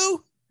Malibu?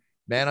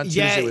 Man on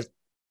Tuesday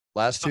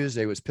last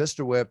Tuesday was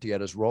pistol whipped. He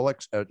had his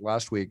Rolex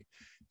last week.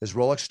 His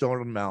Rolex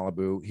stolen in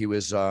Malibu. He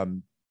was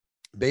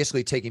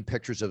basically taking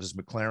pictures of his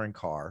McLaren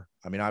car.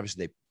 I mean,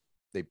 obviously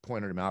they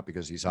pointed him out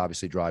because he's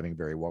obviously driving a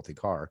very wealthy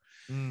car.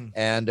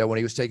 And when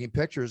he was taking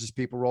pictures, his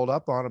people rolled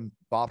up on him,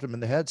 bopped him in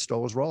the head,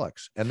 stole his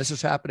Rolex. And this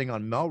is happening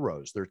on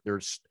Melrose.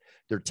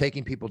 They're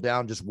taking people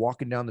down, just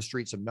walking down the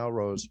streets of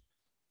Melrose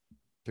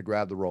to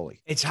grab the rollie.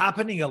 It's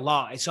happening a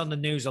lot. It's on the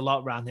news a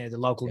lot around here, the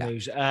local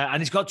news.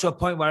 And it's got to a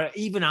point where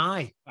even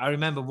I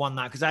remember one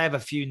night, because I have a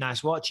few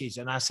nice watches.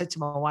 And I said to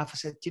my wife, I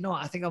said, you know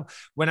what? I think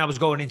when I was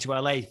going into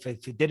LA for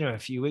dinner a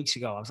few weeks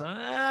ago, I was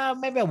like,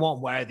 maybe I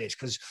won't wear this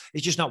because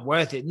it's just not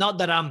worth it. Not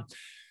that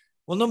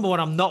well, number one,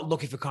 I'm not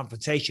looking for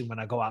confrontation when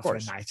I go out for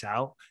a night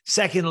out.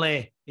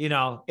 Secondly, you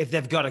know, if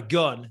they've got a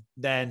gun,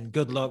 then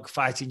good luck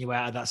fighting you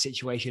out of that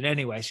situation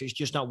anyway. So it's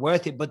just not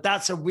worth it. But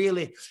that's a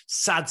really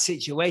sad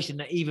situation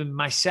that even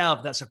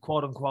myself, that's a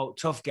quote unquote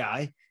tough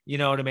guy, you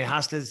know what I mean,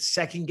 has to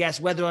second guess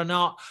whether or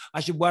not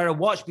I should wear a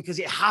watch, because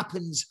it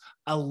happens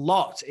a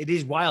lot. It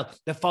is wild.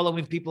 They're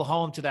following people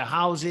home to their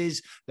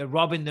houses. They're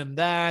robbing them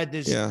there.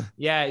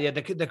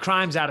 The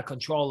crime's out of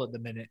control at the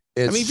minute.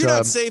 I mean, if you're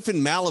not safe in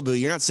Malibu,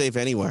 you're not safe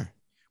anywhere.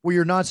 Well,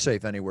 you're not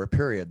safe anywhere,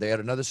 period. They had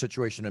another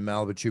situation in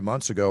Malibu 2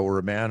 months ago where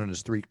a man and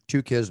his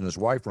two kids and his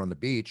wife were on the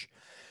beach,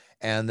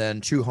 and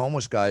then 2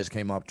 homeless guys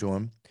came up to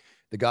him.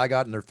 The guy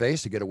got in their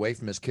face to get away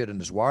from his kid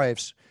and his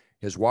wife.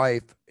 His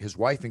wife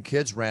and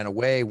kids ran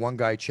away. One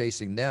guy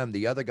chasing them.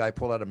 The other guy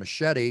pulled out a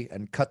machete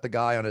and cut the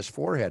guy on his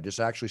forehead. Just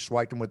actually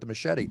swiped him with the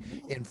machete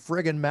in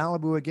friggin'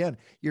 Malibu again.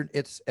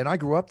 And I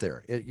grew up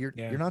there.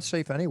 You're not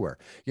safe anywhere.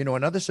 You know,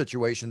 another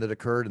situation that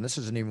occurred, and this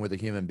isn't even with a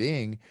human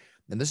being,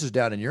 and this is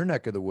down in your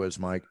neck of the woods,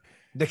 Mike.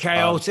 The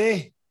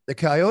coyote. The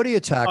coyote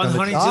attack on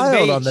the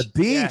child on the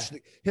beach.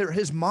 Yeah.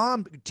 His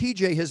mom,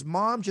 TJ, his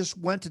mom just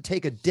went to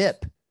take a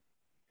dip,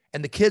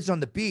 and the kid's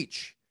on the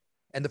beach.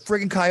 And the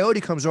friggin' coyote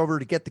comes over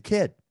to get the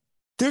kid.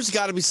 There's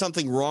got to be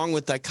something wrong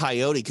with that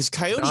coyote, because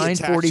coyote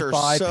attacks are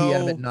 9:45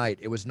 p.m. at night.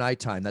 It was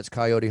nighttime. That's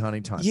coyote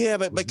hunting time. Yeah,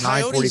 but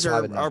coyotes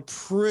are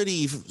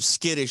pretty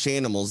skittish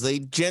animals. They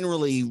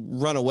generally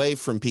run away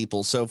from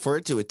people. So for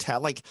it to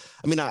attack,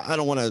 I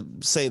don't want to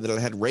say that it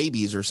had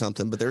rabies or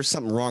something, but there's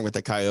something wrong with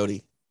the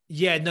coyote.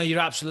 Yeah, no, you're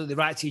absolutely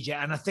right, TJ.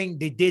 And I think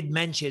they did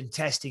mention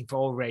testing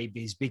for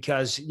rabies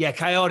because,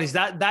 coyotes,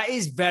 that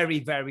is very,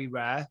 very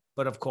rare.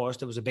 But of course,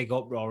 there was a big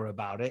uproar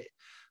about it.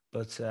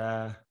 But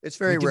it's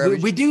very rare.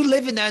 We do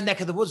live in their neck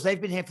of the woods.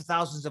 They've been here for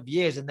thousands of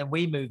years, and then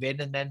we move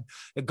in, and then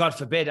God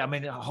forbid, I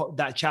mean,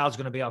 that child's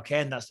going to be okay,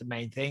 and that's the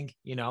main thing,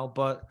 you know.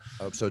 But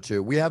I hope so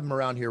too. We have them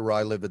around here where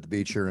I live at the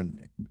beach here,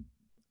 and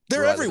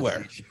they're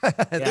everywhere.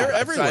 They're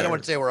everywhere. I don't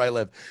want to say where I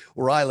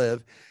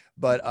live,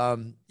 but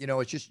you know,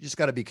 it's just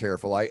got to be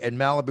careful. In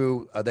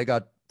Malibu, they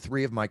got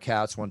 3 of my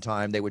cats one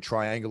time. They would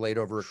triangulate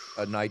over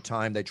a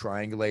nighttime. They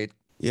triangulate,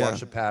 watch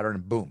the pattern,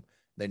 and boom,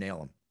 they nail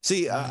them.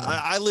 See,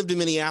 I lived in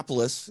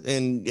Minneapolis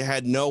and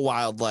had no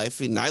wildlife,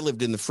 and I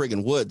lived in the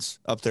friggin' woods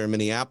up there in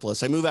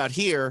Minneapolis. I move out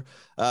here,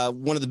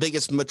 one of the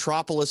biggest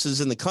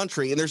metropolises in the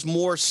country, and there's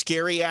more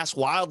scary-ass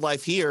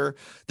wildlife here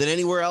than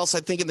anywhere else, I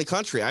think, in the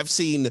country. I've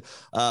seen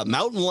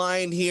mountain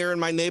lion here in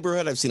my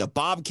neighborhood. I've seen a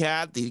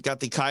bobcat. You got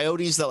the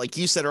coyotes that, like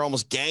you said, are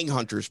almost gang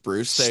hunters,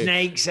 Bruce.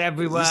 Snakes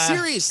everywhere.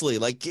 Seriously,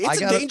 like,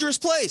 it's a dangerous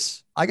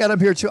place. I got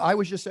up here, too. I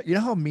was just, you know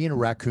how mean a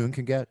raccoon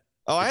can get?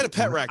 Oh, I had a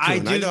pet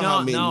raccoon. I do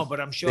not know,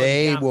 but I'm sure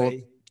they will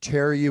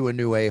tear you a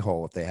new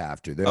a-hole if they have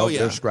to.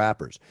 They're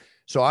scrappers.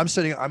 So I'm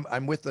sitting,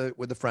 I'm with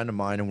a friend of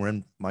mine, and we're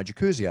in my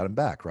jacuzzi out in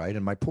back, right,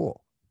 in my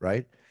pool,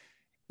 right.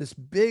 This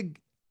big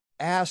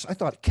ass, I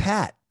thought,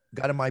 cat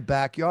got in my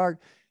backyard,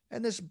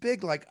 and this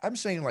big, like I'm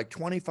saying, like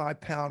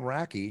 25-pound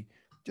racky,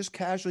 just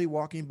casually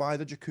walking by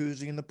the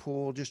jacuzzi in the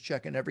pool, just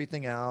checking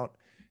everything out.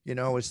 You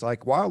know, it's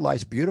like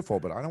wildlife's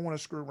beautiful, but I don't want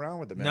to screw around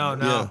with them.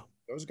 No.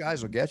 Those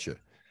guys will get you.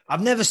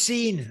 I've never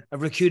seen a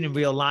raccoon in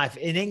real life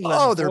in England.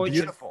 Oh, they're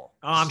beautiful.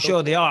 Oh, I'm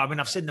sure they are. I mean,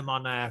 I've seen them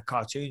on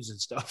cartoons and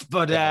stuff.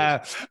 But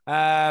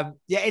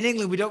in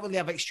England, we don't really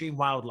have extreme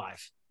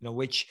wildlife, you know,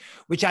 which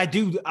I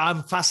do.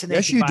 I'm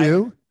fascinated. Yes, you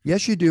do.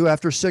 Yes, you do.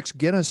 After 6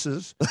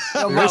 Guinnesses,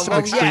 there's some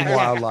extreme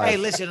wildlife. Hey,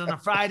 listen, on a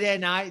Friday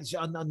night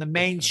on the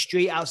main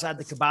street outside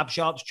the kebab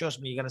shops,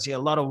 trust me, you're going to see a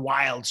lot of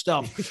wild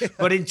stuff.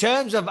 But in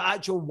terms of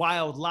actual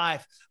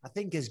wildlife, I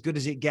think as good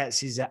as it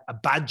gets is a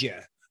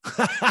badger.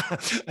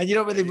 And you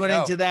don't really run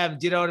into them.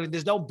 Do you know what I mean?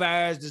 There's no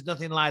bears. There's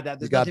nothing like that.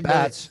 There's nothing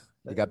bats.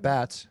 You got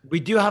bats. We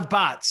do have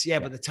bats,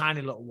 but the tiny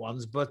little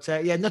ones. But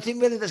nothing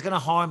really that's going to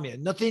harm you.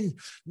 Nothing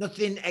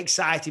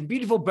exciting.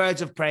 Beautiful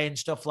birds of prey and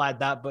stuff like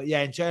that. But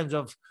in terms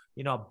of,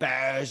 you know,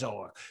 bears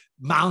or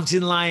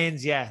mountain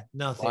lions,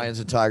 nothing.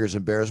 Lions and tigers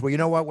and bears. Well, you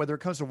know what? Whether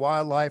it comes to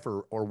wildlife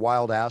or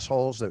wild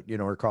assholes that, you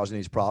know, are causing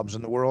these problems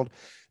in the world,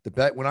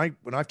 when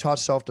I've taught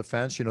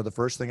self-defense, you know, the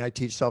first thing I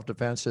teach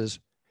self-defense is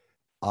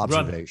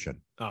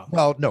observation.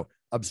 Well, no,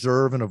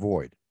 observe and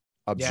avoid.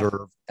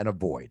 Observe and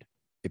avoid.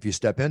 If you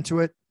step into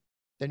it,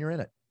 then you're in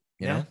it.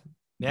 You know?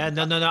 Yeah,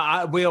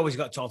 no. We always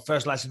got told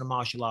first lesson of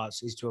martial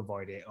arts is to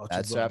avoid it.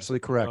 That's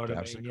absolutely correct. You know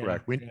absolutely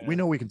correct. We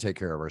know we can take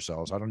care of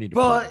ourselves. I don't need to.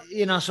 But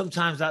you know,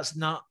 sometimes that's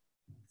not.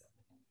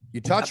 You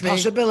touch me.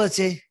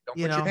 Possibility. Don't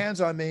put your hands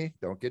on me.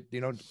 Don't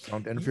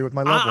interfere with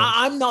my loved ones.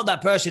 I'm not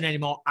that person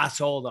anymore at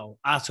all, though.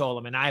 At all.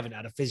 I mean, I haven't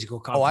had a physical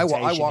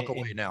confrontation. I walk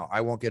away now.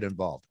 I won't get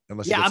involved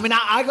unless.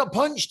 I got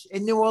punched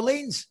in New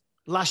Orleans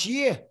last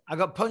year. I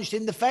got punched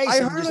in the face.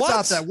 I heard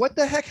about that. What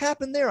the heck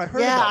happened there? I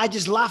heard. Yeah, I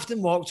just laughed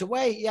and walked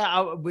away.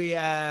 Yeah,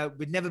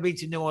 we'd never been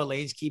to New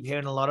Orleans. Keep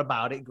hearing a lot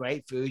about it.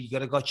 Great food. You got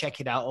to go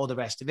check it out. All the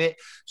rest of it.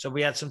 So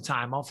we had some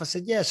time off. I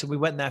said, yeah. So we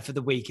went there for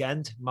the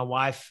weekend. My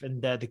wife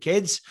and the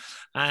kids.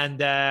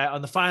 And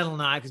on the final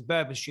night, because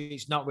Bourbon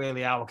Street's not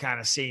really our kind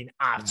of scene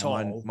at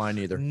all. Mine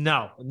either.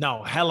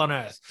 No, hell on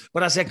earth.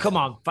 But I said, come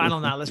on, final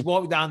night. Let's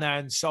walk down there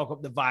and soak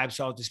up the vibe,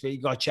 so to speak.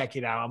 You got to check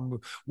it out. I'm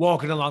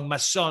walking along. My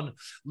son,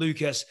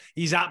 Lucas,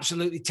 he's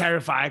absolutely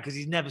terrified because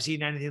he's never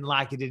seen anything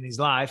like it in his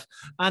life.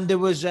 And there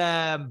was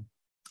a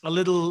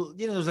little,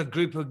 you know, there was a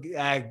group of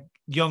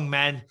young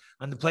men,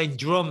 and they're playing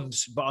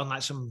drums, but on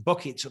like some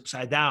buckets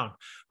upside down,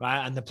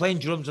 right? And they're playing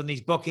drums on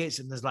these buckets,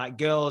 and there's like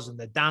girls, and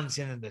they're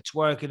dancing and they're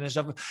twerking and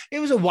stuff. It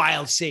was a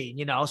wild scene,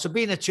 you know. So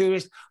being a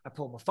tourist, I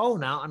pulled my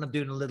phone out and I'm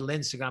doing a little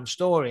Instagram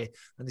story,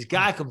 and this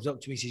guy comes up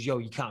to me and says, "Yo,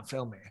 you can't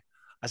film here."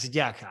 I said,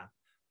 "Yeah, I can."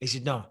 He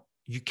said, "No,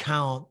 you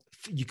can't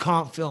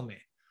film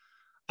it."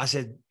 I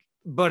said,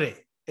 "Buddy,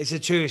 it's a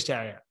tourist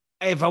area.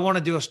 If I want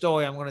to do a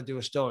story, I'm going to do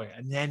a story."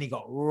 And then he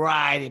got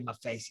right in my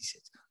face. He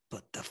said,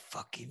 "Put the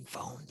fucking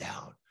phone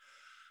down."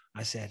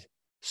 I said,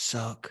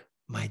 "Suck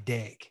my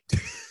dick."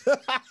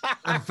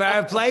 And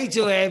fair play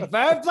to him.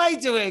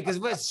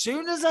 Because as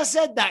soon as I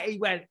said that, he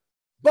went,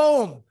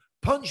 boom,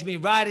 punched me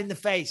right in the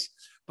face.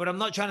 But I'm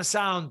not trying to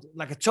sound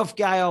like a tough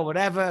guy or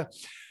whatever.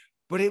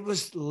 But it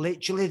was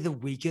literally the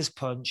weakest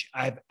punch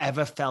I've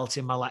ever felt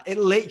in my life. It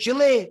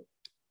literally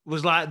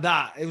was like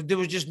that. There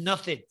was just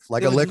nothing.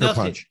 Like a liquor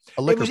punch.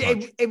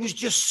 It was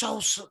just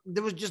so,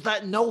 there was just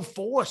like no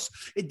force.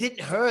 It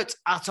didn't hurt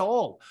at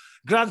all.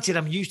 Granted,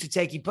 I'm used to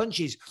taking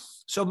punches.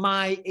 So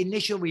my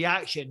initial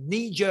reaction,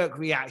 knee-jerk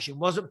reaction,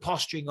 wasn't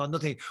posturing or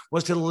nothing,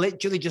 was to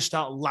literally just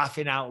start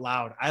laughing out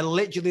loud. I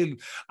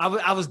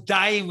was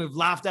dying with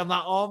laughter. I'm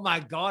like, oh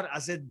my God. I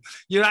said,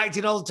 "You're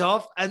acting all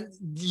tough and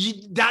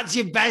that's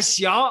your best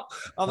shot?"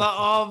 I'm like,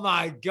 oh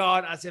my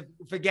God. I said,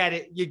 "Forget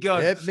it. You're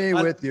good. Hit me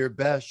with your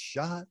best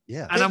shot."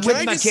 Yeah. And I'm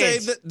with my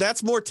kids. Say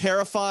that's more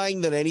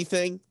terrifying than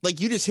anything? Like,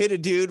 you just hit a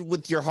dude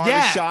with your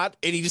hardest shot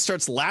and he just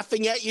starts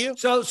laughing at you?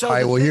 So all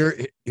right, well,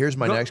 here's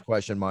here's my next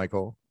question,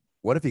 Michael.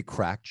 What if he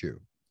cracked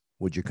you?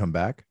 Would you come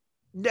back?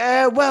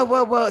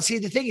 Well. See,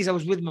 the thing is, I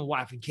was with my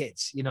wife and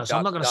kids, so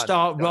I'm not going to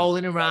start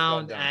rolling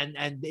around.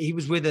 And he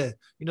was with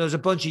there's a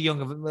bunch of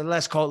young,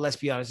 let's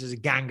be honest, there's a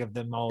gang of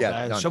them all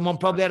there. Someone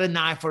probably had a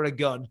knife or a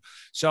gun.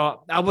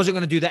 So I wasn't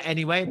going to do that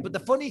anyway. But the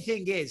funny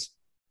thing is,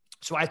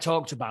 so I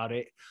talked about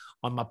it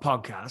on my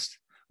podcast,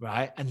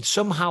 right? And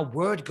somehow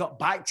word got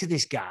back to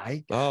this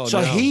guy.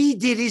 He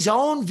did his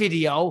own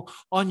video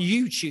on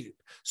YouTube.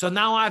 So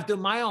now I've done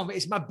my own.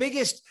 It's my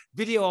biggest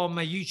video on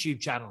my YouTube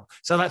channel.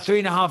 So like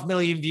 3.5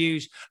 million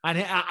views. And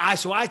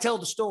I tell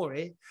the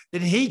story.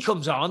 Then he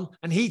comes on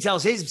and he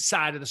tells his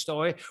side of the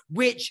story,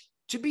 which,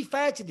 to be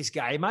fair to this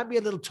guy, he might be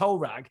a little toe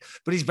rag,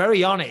 but he's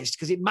very honest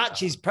because it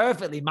matches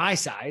perfectly my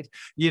side.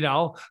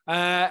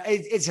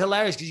 It's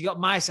hilarious because you got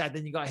my side,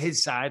 then you got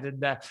his side.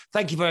 And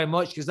thank you very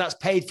much, because that's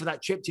paid for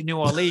that trip to New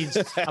Orleans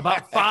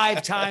about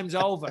 5 times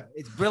over.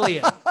 It's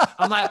brilliant.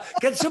 I'm like,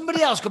 can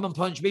somebody else come and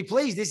punch me,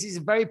 please? This is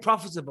very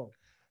profitable.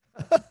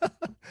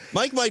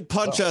 Mike might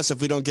punch us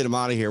if we don't get him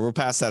out of here. We're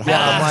past that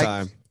Mike,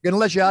 time. Gonna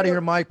let you out of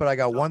here, Mike, but I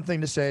got one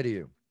thing to say to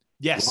you.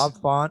 Yes. Rob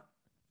Font,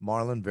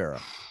 Marlon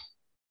Vera.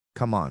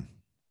 Come on.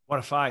 What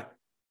a fight.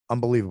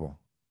 Unbelievable.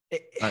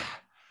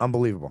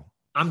 Unbelievable.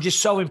 I'm just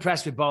so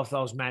impressed with both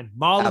those men.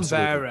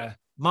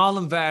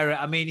 Marlon Vera,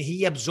 I mean,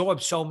 he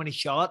absorbed so many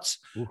shots,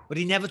 but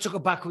he never took a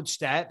backward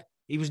step.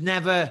 He was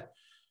never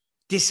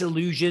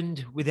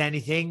disillusioned with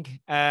anything.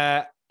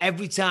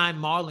 Every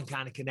time Marlon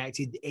kind of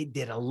connected, it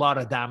did a lot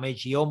of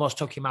damage. He almost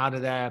took him out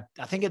of there.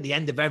 I think at the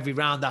end of every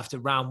round after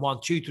round 1,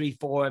 2, 3,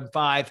 4, and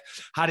 5,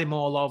 had him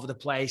all over the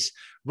place.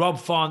 Rob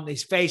Font,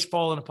 his face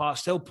falling apart,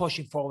 still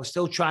pushing forward,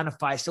 still trying to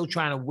fight, still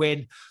trying to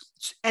win.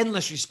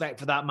 Endless respect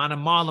for that man.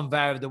 And Marlon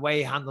Vera, the way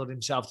he handled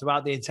himself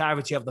throughout the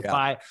entirety of the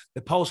fight,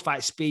 the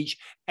post-fight speech,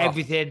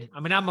 everything. I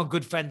mean, I'm a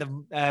good friend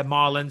of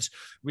Marlon's.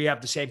 We have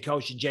the same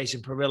coach in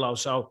Jason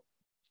Perillo.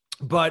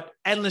 But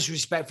endless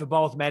respect for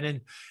both men.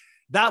 And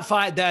that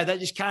fight there, that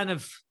just kind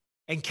of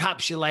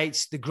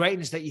encapsulates the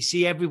greatness that you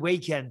see every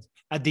weekend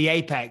at the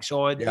Apex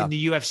or in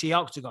the UFC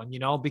octagon,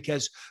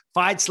 because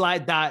fights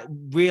like that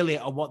really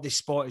are what this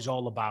sport is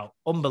all about.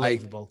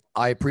 Unbelievable.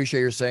 I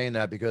appreciate you saying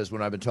that, because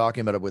when I've been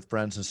talking about it with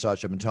friends and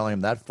such, I've been telling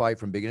them that fight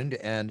from beginning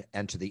to end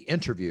and to the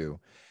interview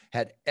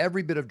had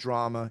every bit of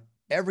drama,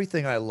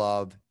 everything I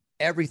love,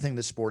 everything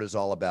the sport is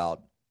all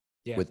about,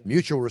 with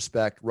mutual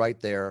respect right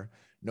there.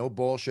 No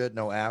bullshit,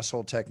 no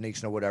asshole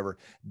techniques, no whatever.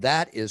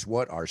 That is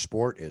what our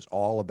sport is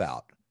all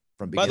about.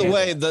 By the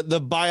way,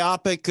 the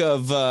biopic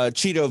of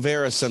Cheeto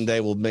Vera someday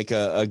will make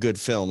a good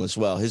film as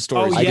well. His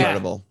story is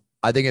incredible.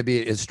 I think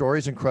his story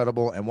is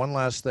incredible. And one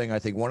last thing, I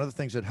think one of the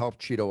things that helped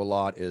Cheeto a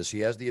lot is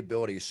he has the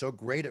ability, he's so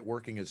great at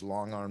working his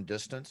long arm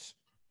distance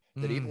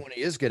that even when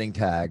he is getting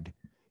tagged,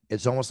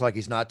 it's almost like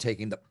he's not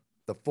taking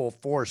the full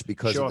force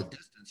because of the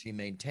distance he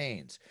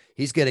maintains.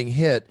 He's getting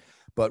hit,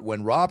 but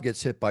when Rob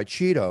gets hit by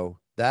Cheeto,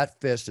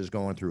 that fist is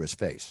going through his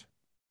face.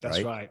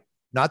 That's right.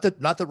 Not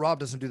that Rob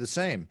doesn't do the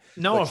same.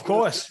 No, of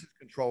course.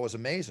 Control is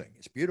amazing.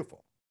 It's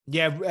beautiful.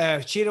 Yeah,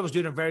 Cheeto was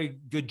doing a very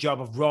good job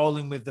of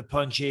rolling with the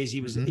punches.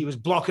 He was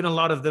blocking a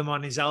lot of them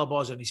on his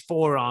elbows and his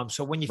forearms.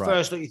 So when you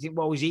first look, you think,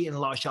 well, he's eating a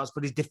lot of shots,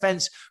 but his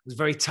defense was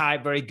very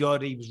tight, very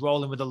good. He was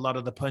rolling with a lot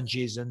of the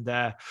punches. And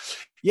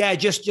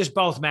just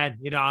both men,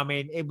 I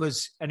mean, it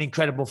was an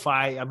incredible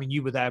fight. I mean,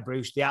 you were there,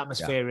 Bruce, the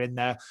atmosphere in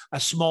there, a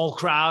small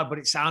crowd, but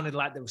it sounded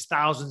like there was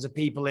thousands of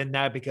people in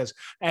there because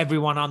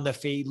everyone on their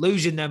feet,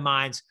 losing their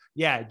minds.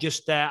 Yeah,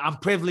 I'm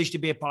privileged to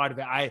be a part of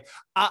it. I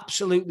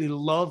absolutely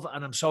love,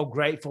 and I'm so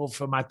grateful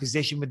for my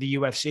position with the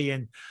UFC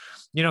and,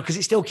 because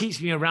it still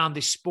keeps me around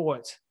this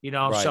sport,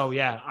 So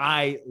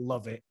I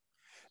love it.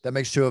 That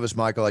makes 2 of us,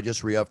 Michael. I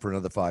just re-upped for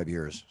another 5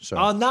 years. So.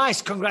 Oh,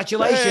 nice.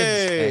 Congratulations.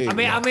 Hey.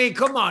 I mean,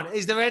 come on.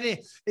 Is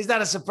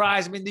that a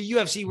surprise? I mean, the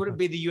UFC wouldn't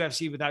be the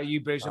UFC without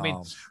you, Bruce. I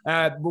mean,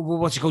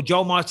 what's it called?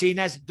 Joe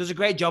Martinez does a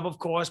great job, of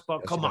course,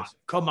 but come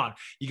on.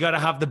 You got to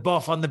have the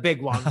buff on the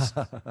big ones.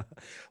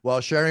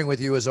 Well, sharing with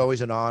you is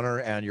always an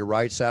honor. And you're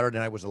right. Saturday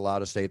night was the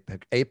loudest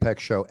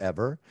Apex show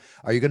ever.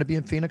 Are you going to be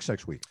in Phoenix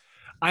next week?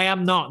 I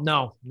am not.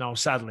 No,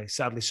 sadly.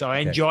 So I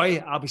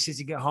enjoy. I'll be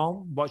sitting at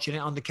home, watching it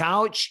on the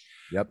couch.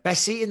 Yep.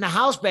 Best seat in the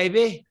house,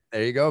 baby.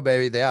 There you go,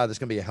 baby. Yeah, this is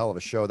going to be a hell of a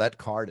show. That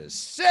card is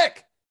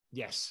sick.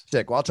 Yes.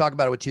 Sick. Well, I'll talk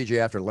about it with TJ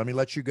after. Let me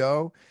let you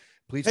go.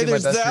 Please. Hey,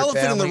 there's the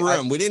elephant in the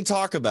room. We didn't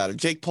talk about it.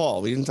 Jake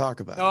Paul. We didn't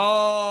talk about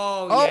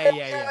it.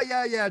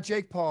 Yeah.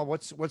 Jake Paul.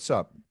 What's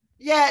up?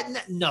 Yeah,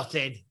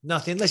 nothing.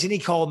 Listen, he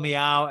called me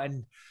out.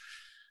 And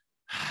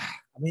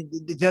I mean,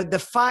 the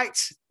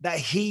fact that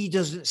he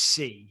doesn't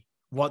see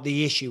what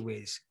the issue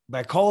is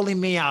by calling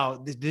me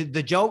out.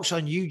 The joke's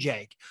on you,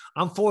 Jake.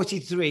 I'm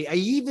 43. He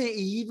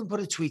even put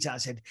a tweet out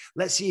and said,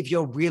 let's see if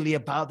you're really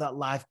about that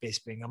life,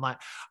 Bisping. I'm like,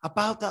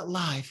 about that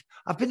life?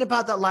 I've been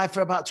about that life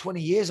for about 20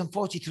 years. I'm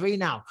 43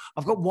 now.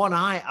 I've got one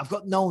eye. I've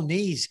got no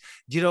knees.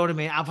 Do you know what I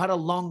mean? I've had a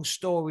long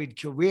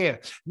storied career.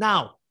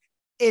 Now,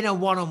 in a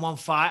one-on-one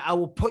fight, I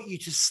will put you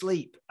to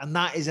sleep. And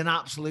that is an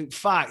absolute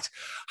fact.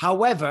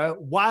 However,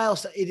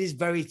 whilst it is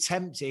very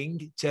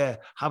tempting to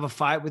have a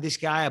fight with this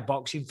guy, a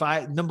boxing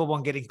fight, number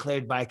one, getting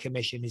cleared by a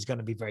commission is going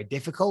to be very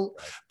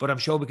difficult, but I'm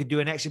sure we could do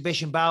an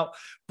exhibition bout.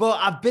 But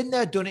I've been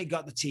there, done it,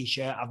 got the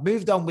t-shirt. I've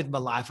moved on with my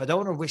life. I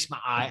don't want to risk my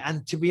eye.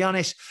 And to be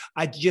honest,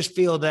 I just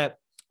feel that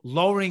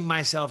lowering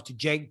myself to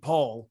Jake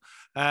Paul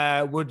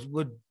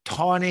would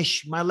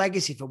tarnish my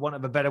legacy, for want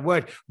of a better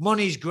word.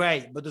 Money's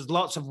great, but there's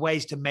lots of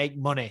ways to make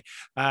money.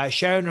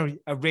 Sharing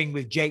a ring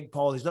with Jake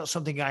Paul is not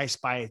something I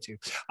aspire to.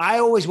 I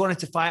always wanted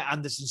to fight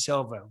Anderson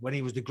Silva when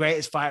he was the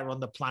greatest fighter on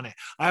the planet.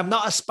 I am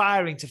not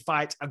aspiring to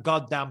fight a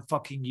goddamn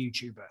fucking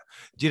YouTuber.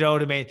 Do you know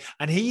what I mean?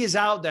 And he is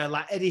out there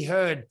like Eddie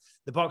Hearn,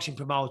 the boxing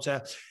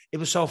promoter. It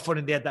was so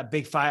funny. They had that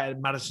big fight at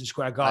Madison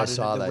Square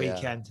Garden at the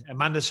weekend. Yeah.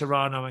 Amanda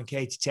Serrano and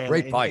Katie Taylor.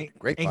 Great fight.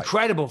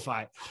 Incredible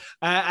fight.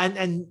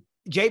 And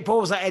Jake Paul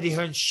was like Eddie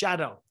Hearn's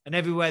shadow, and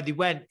everywhere they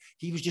went,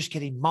 he was just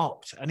getting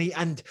mocked.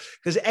 And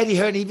because Eddie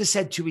Hearn even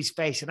said to his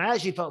face, and I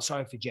actually felt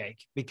sorry for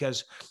Jake,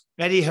 because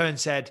Eddie Hearn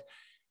said,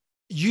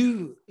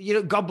 you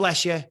know, God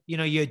bless you. You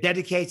know, you're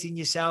dedicating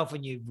yourself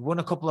and you've won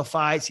a couple of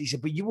fights. He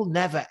said, but you will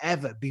never,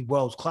 ever be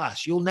world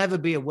class. You'll never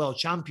be a world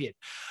champion.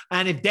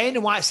 And if Dana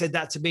White said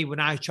that to me when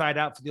I tried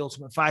out for the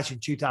Ultimate Fighter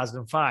in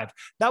 2005,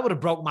 that would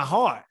have broke my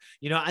heart,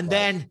 you know. And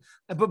then,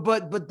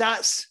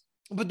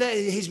 but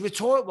his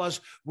retort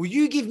was, will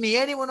you give me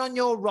anyone on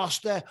your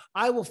roster?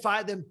 I will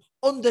fight them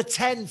under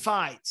 10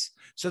 fights.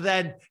 So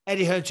then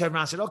Eddie Hearn turned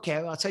around and said, okay,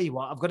 I'll tell you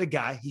what, I've got a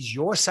guy. He's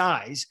your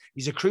size.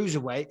 He's a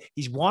cruiserweight.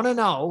 He's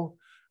 1-0.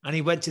 And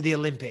he went to the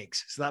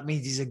Olympics. So that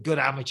means he's a good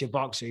amateur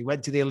boxer. He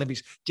went to the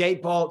Olympics.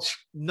 Jake Paul,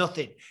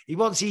 nothing. He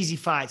wants easy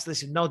fights.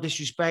 Listen, no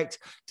disrespect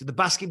to the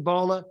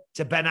basketballer,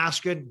 to Ben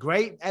Askren,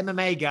 great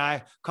MMA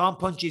guy, can't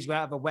punch his way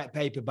out of a wet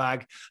paper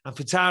bag. And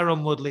for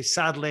Tyron Woodley,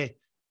 sadly,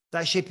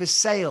 that ship has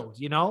sailed,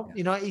 you know. Yeah.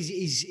 You know,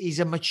 he's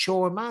a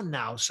mature man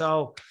now.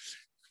 So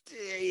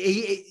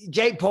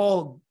Jake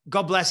Paul,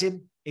 God bless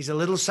him. He's a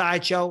little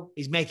sideshow.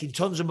 He's making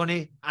tons of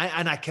money,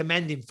 and I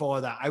commend him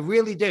for that. I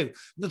really do.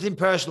 Nothing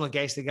personal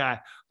against the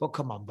guy, but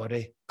come on,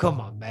 buddy. Come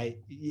on, mate.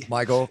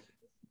 Michael,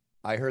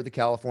 I heard the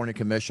California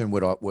Commission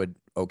would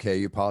okay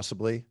you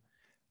possibly.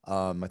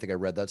 I think I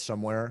read that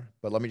somewhere.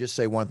 But let me just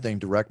say one thing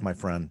direct, my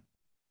friend.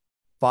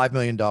 $5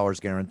 million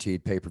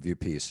guaranteed pay-per-view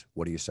piece.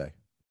 What do you say?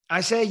 I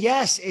say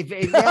yes.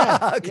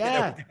 Yeah, okay.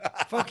 Yeah.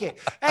 Fuck it.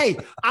 Hey,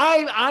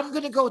 I'm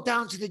going to go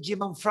down to the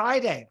gym on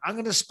Friday. I'm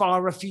going to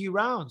spar a few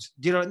rounds.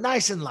 You know,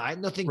 nice and light,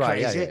 nothing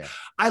crazy. Yeah.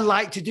 I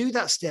like to do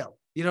that still.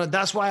 You know,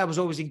 that's why I was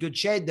always in good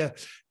shape.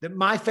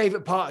 My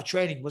favorite part of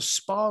training was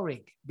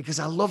sparring, because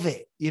I love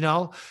it, you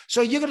know.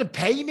 So you're going to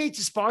pay me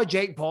to spar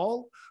Jake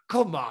Paul?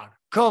 Come on.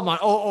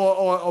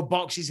 Or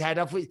box his head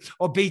off,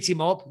 or beat him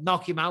up,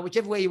 knock him out,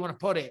 whichever way you want to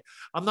put it.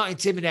 I'm not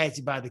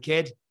intimidated by the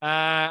kid.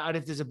 And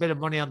if there's a bit of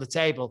money on the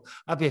table,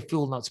 I'd be a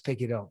fool not to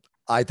pick it up.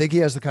 I think he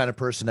has the kind of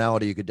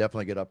personality you could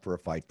definitely get up for a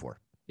fight for.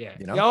 Yeah.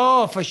 You know?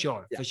 Oh, for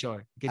sure. Yeah. For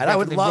sure. And I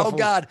would love,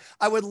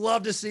 I would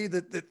love to see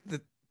the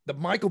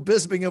Michael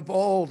Bisping of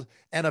old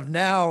and of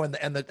now, and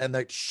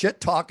the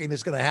shit talking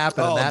that's going to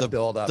happen in that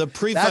build up. The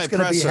pre-fight that's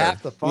going to be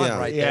half the fun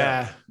right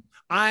there.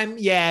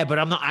 But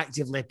I'm not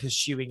actively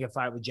pursuing a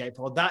fight with Jake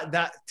Paul.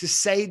 That to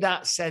say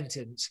that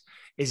sentence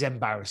is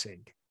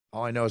embarrassing.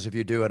 All I know is if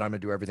you do it, I'm going to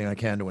do everything I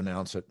can to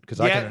announce it.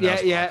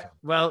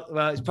 Well,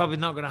 it's probably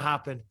not going to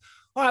happen.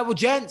 All right, well,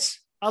 gents,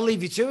 I'll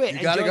leave you to it.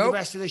 Enjoy the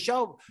rest of the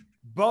show.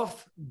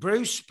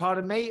 Bruce,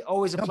 pardon me,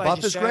 always a pleasure.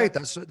 Buff is great.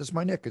 That's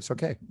my nick. It's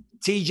okay.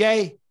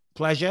 TJ,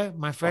 pleasure,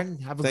 my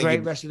friend. Have a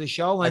great rest of the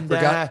show, and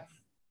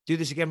do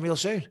this again real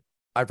soon.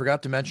 I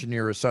forgot to mention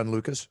your son,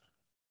 Lucas.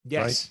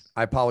 Yes.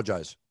 Right? I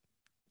apologize.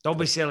 Don't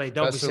be silly.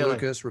 Don't be silly.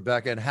 Lucas,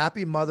 Rebecca, and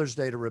happy Mother's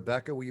Day to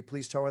Rebecca. Will you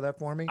please tell her that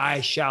for me?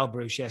 I shall,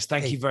 Bruce. Yes.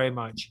 Thank you very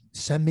much.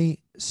 Send me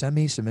some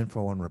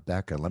info on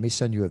Rebecca. Let me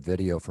send you a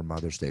video for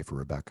Mother's Day for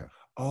Rebecca.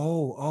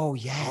 Oh,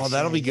 yes. Oh,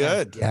 that'll be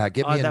good. Yeah,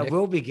 give me that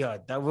will be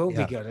good. That will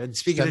be good. And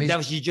speaking of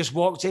devils, you just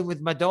walked in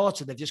with my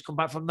daughter. They've just come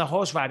back from the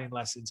horse riding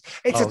lessons.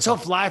 It's a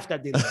tough life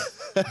that they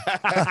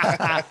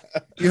live.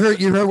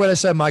 You heard what I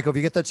said, Michael. If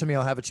you get that to me,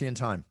 I'll have it to you in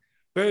time.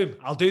 Boom.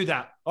 I'll do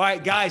that. All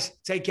right, guys.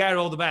 Take care.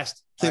 All the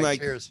best. See you, Mike.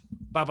 Cheers.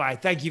 Bye-bye.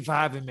 Thank you for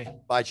having me.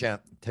 Bye,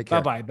 champ. Take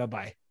care. Bye-bye.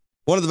 Bye-bye.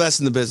 One of the best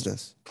in the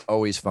business.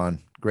 Always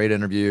fun. Great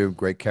interview.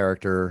 Great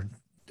character.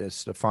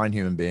 Just a fine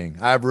human being.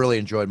 I've really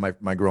enjoyed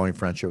my growing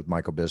friendship with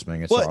Michael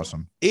Bisping. It's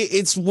awesome.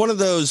 It's one of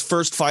those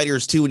first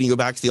fighters, too, when you go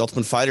back to the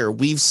Ultimate Fighter.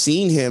 We've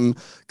seen him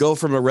go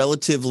from a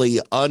relatively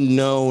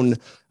unknown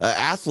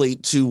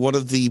athlete to one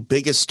of the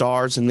biggest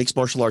stars in mixed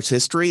martial arts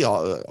history, a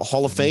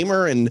Hall of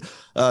Famer,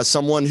 and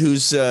someone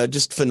who's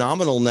just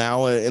phenomenal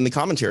now in the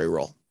commentary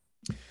role.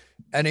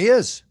 And he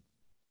is.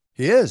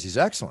 He's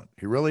excellent.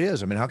 He really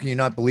is. I mean, how can you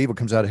not believe what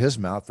comes out of his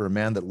mouth for a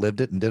man that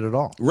lived it and did it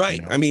all? Right.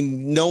 You know? I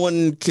mean, no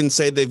one can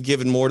say they've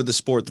given more to the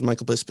sport than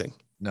Michael Bisping.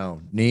 No.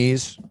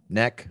 Knees,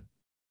 neck,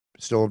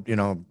 still,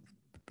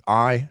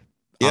 eyes.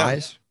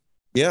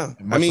 Yeah.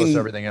 Much less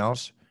everything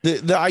else.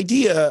 The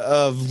idea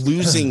of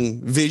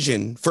losing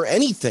vision for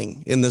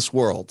anything in this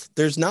world,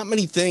 there's not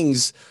many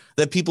things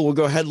that people will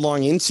go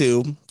headlong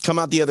into, come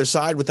out the other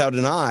side without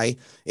an eye,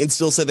 and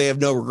still say they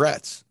have no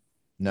regrets.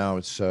 No,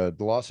 it's the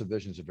loss of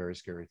vision is a very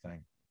scary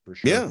thing for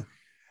sure. Yeah.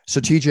 So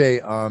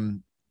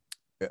TJ,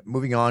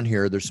 moving on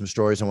here, there's some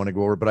stories I want to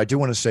go over, but I do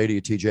want to say to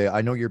you, TJ,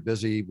 I know you're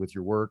busy with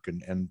your work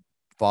and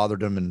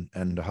fatherdom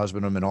and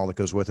husbandom and all that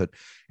goes with it.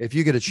 If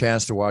you get a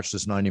chance to watch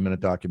this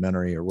 90-minute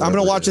documentary or whatever, I'm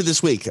going to watch it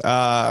this week.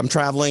 I'm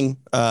traveling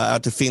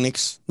out to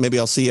Phoenix. Maybe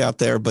I'll see you out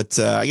there, but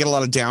I get a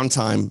lot of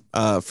downtime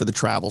for the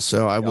travel.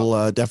 So I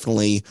will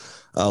definitely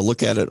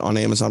look at it on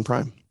Amazon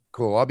Prime.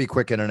 Cool. I'll be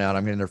quick in and out.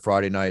 I'm getting their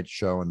Friday night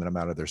show and then I'm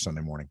out of there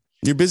Sunday morning.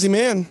 You're a busy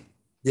man.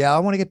 Yeah, I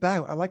want to get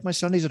back. I like my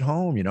Sundays at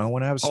home. I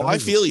want to have. I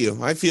feel you.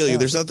 You.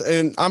 There's nothing,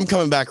 and I'm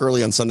coming back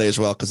early on Sunday as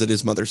well because it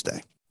is Mother's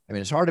Day. I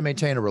mean, it's hard to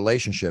maintain a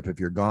relationship if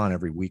you're gone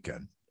every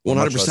weekend.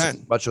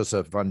 100%. Much less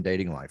a fun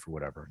dating life or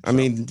whatever. I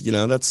mean,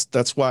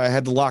 that's why I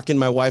had to lock in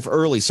my wife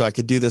early so I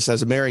could do this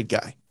as a married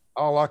guy.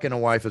 I'll lock in a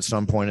wife at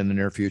some point in the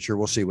near future.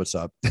 We'll see what's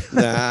up.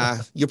 Nah,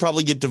 you'll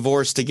probably get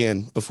divorced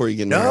again before you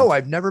get married. No,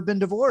 I've never been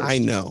divorced. I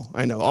know.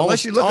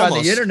 Unless you look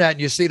on the internet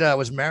and you see that I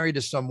was married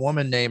to some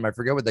woman named, I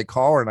forget what they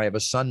call her, and I have a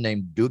son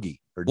named Doogie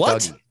or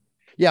what? Dougie.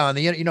 Yeah, on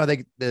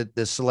the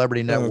the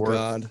celebrity network,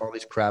 all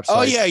these crap sites.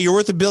 Oh yeah, you're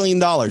worth $1 billion,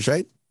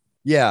 right?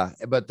 Yeah,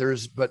 but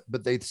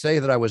they say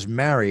that I was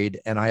married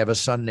and I have a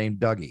son named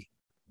Dougie.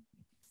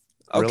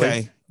 Okay.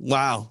 Really?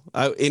 Wow.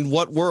 In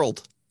what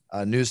world?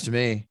 News to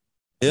me.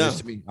 Yeah. News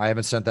to me. I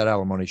haven't sent that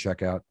alimony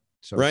check out.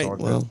 So right.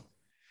 Well.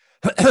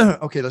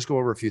 Okay, let's go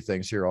over a few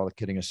things here. All the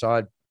kidding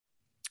aside.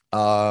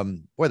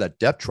 Boy, that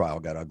Depp trial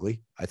got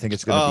ugly. I think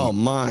it's going to be. Oh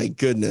my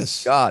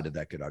goodness. God, did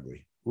that get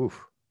ugly?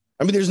 Oof.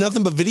 I mean, there's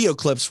nothing but video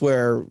clips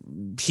where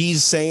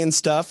he's saying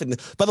stuff. And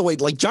by the way,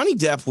 like Johnny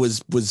Depp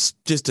was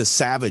just a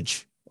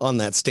savage on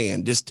that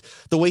stand. Just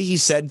the way he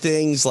said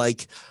things,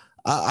 like,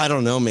 I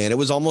don't know, man. It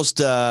was almost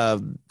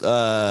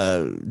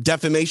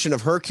defamation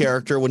of her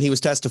character when he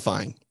was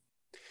testifying.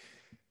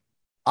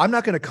 I'm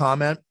not going to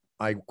comment.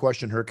 I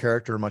question her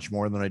character much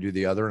more than I do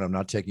the other, and I'm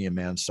not taking a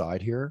man's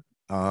side here.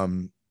 But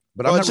I'm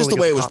it's just the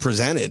way it was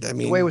presented. I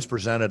mean, the way it was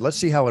presented. Let's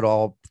see how it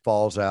all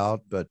falls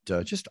out, but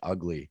just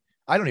ugly.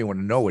 I don't even want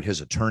to know what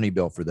his attorney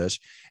bill for this.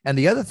 And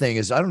the other thing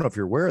is, I don't know if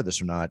you're aware of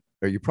this or not,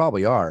 or you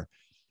probably are.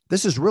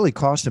 This has really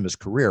cost him his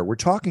career. We're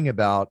talking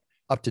about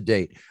up to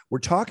date. We're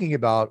talking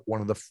about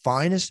one of the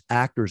finest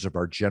actors of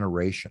our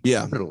generation.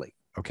 Yeah. Literally.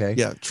 Okay.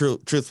 Yeah.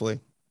 Truthfully.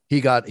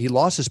 He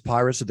lost his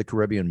Pirates of the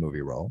Caribbean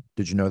movie role.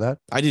 Did you know that?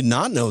 I did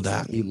not know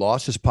that. He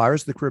lost his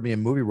Pirates of the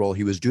Caribbean movie role.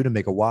 He was due to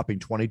make a whopping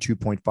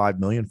 $22.5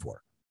 million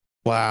for.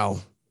 Wow.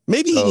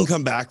 Maybe he can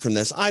come back from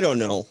this. I don't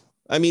know.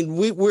 I mean,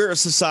 we're a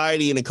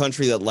society and a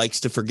country that likes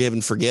to forgive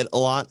and forget a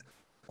lot.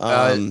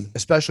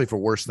 Especially for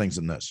worse things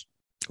than this.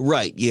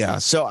 Right. Yeah.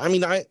 So, I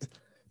mean,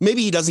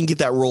 maybe he doesn't get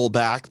that role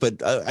back,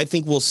 but I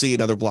think we'll see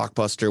another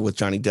blockbuster with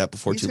Johnny Depp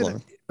before too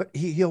long. But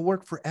he'll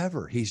work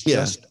forever. He's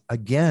just,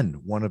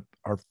 again, one of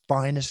our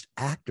finest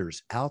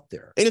actors out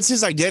there. And it's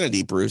his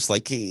identity, Bruce.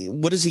 Like,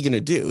 what is he going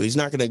to do? He's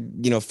not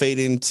going to, fade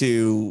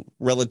into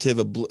relative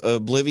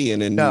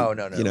oblivion. And no.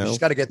 He's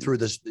got to get through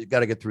this. You got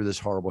to get through this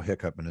horrible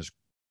hiccup in his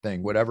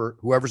thing.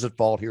 Whoever's at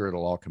fault here,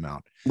 it'll all come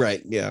out.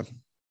 Right. Yeah.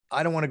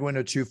 I don't want to go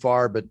into it too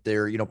far, but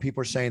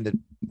people are saying that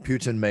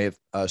Putin may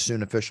have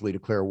soon officially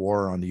declare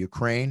war on the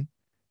Ukraine.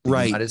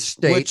 Right. United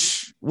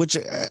States. Which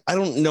I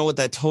don't know what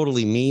that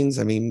totally means.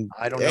 I mean,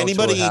 I don't know.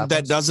 Anybody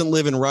that doesn't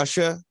live in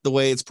Russia, the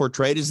way it's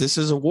portrayed is this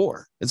is a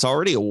war. It's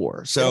already a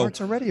war. So it's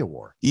already a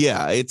war.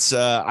 Yeah. It's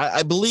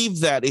I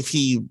believe that if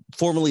he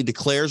formally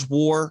declares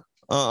war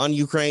on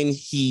Ukraine,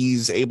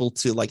 he's able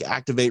to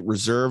activate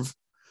reserve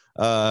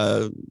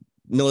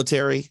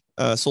military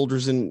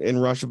soldiers in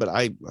Russia. But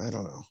I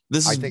don't know.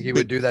 I think he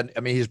would do that. I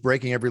mean, he's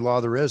breaking every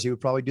law there is. He would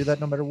probably do that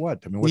no matter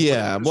what. I mean, what's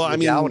the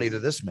legality to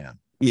this man?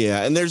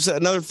 Yeah. And there's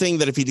another thing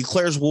that if he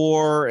declares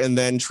war and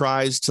then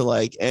tries to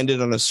end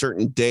it on a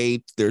certain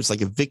date, there's a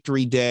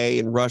victory day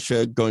in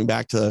Russia going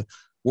back to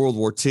World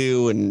War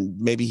II. And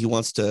maybe he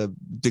wants to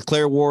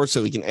declare war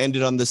so he can end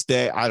it on this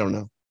day. I don't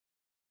know.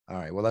 All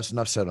right. Well, that's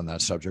enough said on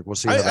that subject. We'll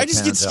see. I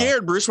just get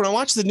scared, Bruce, when I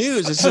watch the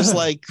news. It's just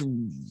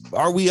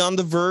are we on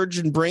the verge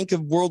and brink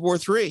of World War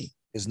III?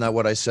 Isn't that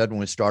what I said when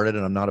we started?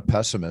 And I'm not a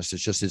pessimist.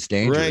 It's just, it's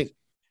dangerous. Right.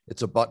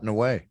 It's a button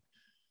away.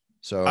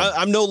 So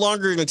I'm no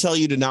longer going to tell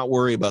you to not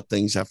worry about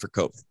things after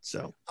COVID.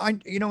 So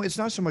it's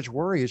not so much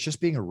worry. It's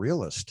just being a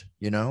realist,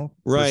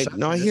 Right.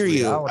 No, I hear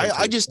you.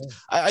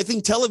 I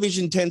think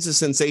television tends to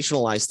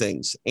sensationalize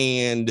things,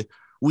 and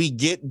we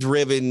get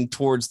driven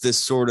towards this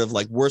sort of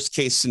worst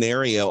case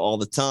scenario all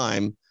the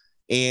time.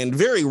 And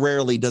very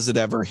rarely does it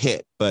ever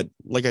hit. But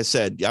like I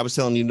said, I was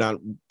telling you not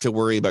to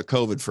worry about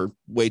COVID for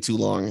way too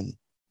long. And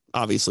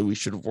obviously we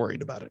should have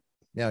worried about it.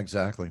 Yeah,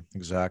 exactly.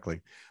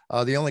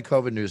 The only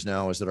COVID news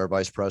now is that our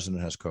vice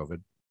president has COVID.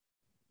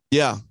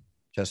 Yeah.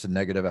 Tested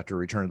negative after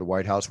returning to the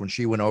White House when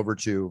she went over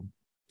to,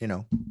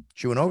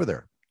 she went over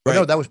there. Right.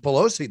 No, that was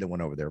Pelosi that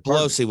went over there.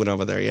 Pelosi went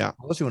over there. Yeah.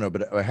 Pelosi went over,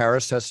 but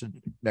Harris tested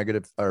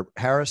negative, or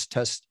Harris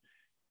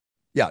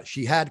Yeah,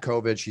 she had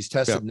COVID. She's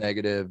tested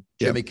negative.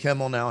 Jimmy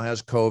Kimmel now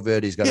has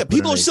COVID. He's got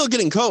people are still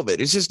getting COVID.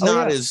 It's just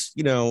not as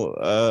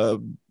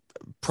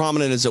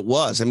prominent as it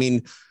was. I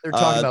mean, they're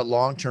talking about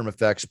long-term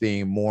effects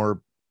being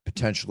more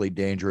potentially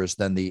dangerous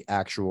than the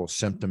actual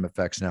symptom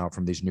effects now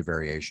from these new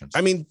variations.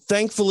 I mean,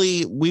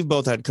 thankfully, we've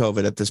both had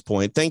COVID at this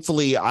point.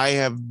 Thankfully, I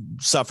have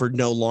suffered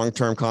no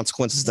long-term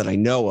consequences that I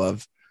know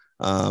of.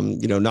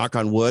 Knock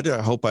on wood.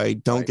 I hope I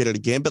don't get it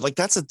again. But like,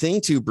 that's the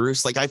thing too,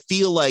 Bruce. Like, I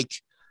feel like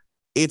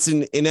it's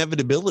an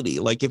inevitability.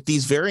 Like, if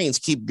these variants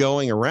keep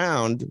going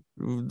around,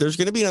 there's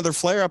going to be another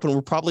flare up and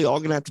we're probably all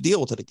going to have to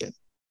deal with it again.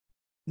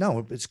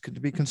 No, it's good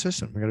to be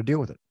consistent. We're going to deal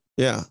with it.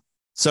 Yeah.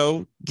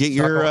 So get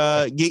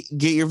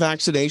your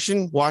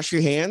vaccination, wash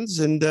your hands,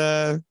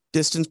 and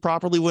distance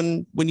properly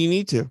when you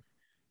need to.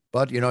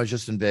 But, it's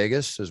just in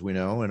Vegas, as we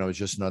know, and I was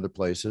just in other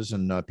places,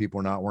 and people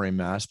are not wearing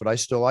masks. But I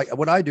still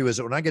what I do is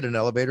that when I get in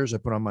elevators, I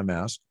put on my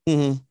mask.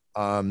 Mm-hmm.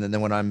 And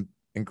then when I'm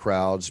in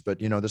crowds, but,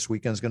 this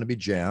weekend's going to be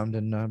jammed,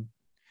 and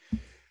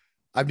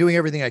I'm doing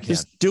everything I can.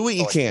 Just do what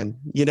you can,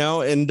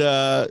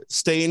 and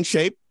stay in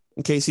shape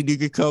in case you do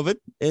get COVID,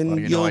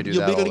 and you'll beat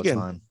it again.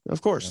 Time.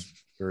 Of course. Yeah,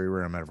 very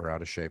rare I'm ever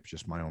out of shape.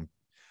 Just my own.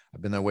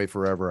 I've been that way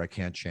forever. I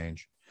can't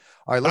change.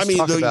 All right. You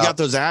got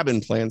those ab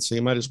implants, so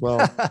you might as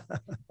well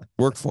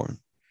work for them.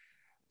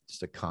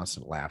 Just a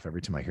constant laugh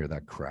every time I hear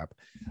that crap.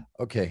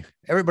 Okay.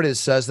 Everybody that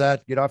says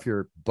that, get off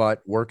your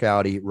butt, work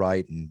out, eat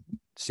right, and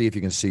see if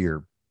you can see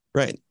your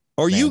right.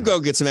 Or you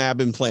go get some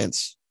ab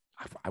implants.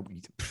 I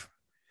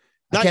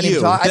can't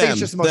even talk. I think it's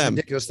just the most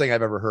ridiculous thing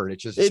I've ever heard.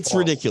 It's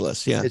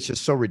ridiculous. Yeah. It's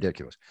just so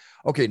ridiculous.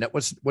 Okay. Now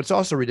what's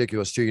also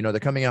ridiculous too, they're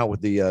coming out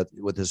with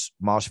with this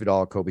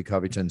Masvidal, Kobe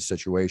Covington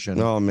situation.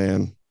 Oh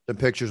man. The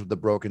pictures with the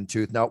broken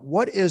tooth. Now,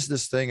 what is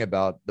this thing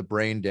about the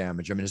brain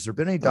damage? I mean, has there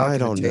been any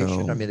documentation? I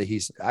don't know. I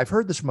mean, I've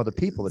heard this from other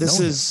people. This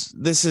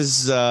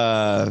is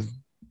a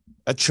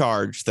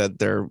charge that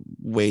they're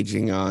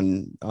waging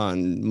on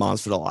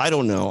Masvidal. I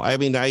don't know. I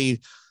mean,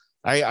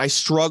 I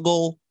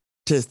struggle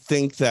to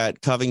think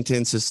that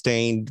Covington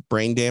sustained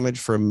brain damage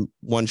from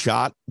one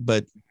shot,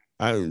 but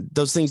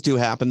those things do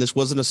happen. This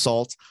was an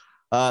assault.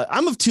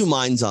 I'm of two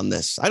minds on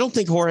this. I don't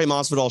think Jorge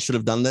Masvidal should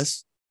have done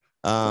this.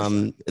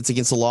 It's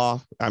against the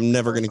law. I'm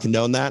never going to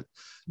condone that.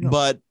 No.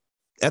 But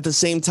at the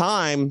same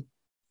time,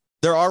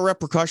 there are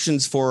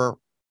repercussions for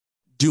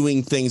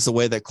doing things the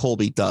way that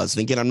Colby does.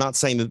 And again, I'm not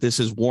saying that this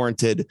is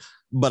warranted,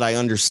 but I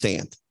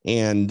understand.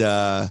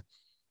 And,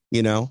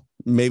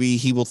 maybe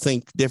he will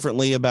think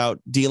differently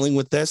about dealing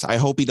with this. I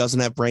hope he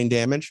doesn't have brain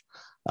damage.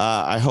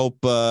 I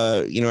hope,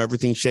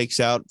 everything shakes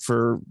out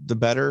for the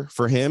better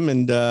for him.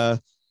 And I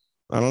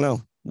don't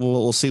know.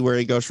 We'll see where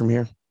he goes from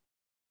here.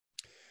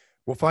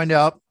 We'll find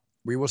out.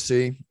 We will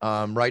see.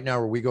 Right now,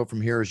 where we go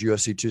from here is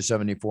UFC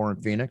 274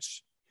 in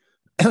Phoenix.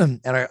 and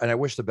I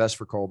wish the best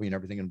for Colby and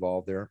everything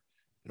involved there.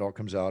 It all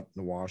comes out in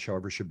the wash,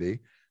 however it should be.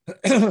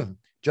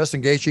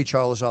 Justin Gaethje,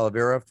 Charles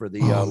Oliveira for the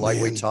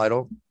lightweight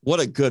title. What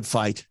a good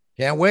fight.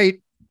 Can't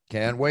wait.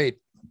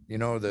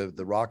 The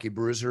Rocky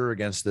Bruiser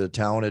against the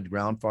talented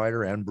ground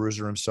fighter and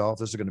Bruiser himself.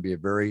 This is going to be a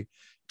very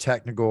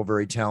technical,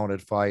 very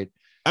talented fight.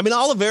 I mean,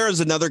 Oliveira is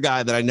another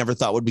guy that I never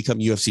thought would become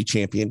UFC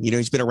champion.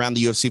 He's been around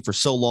the UFC for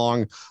so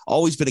long,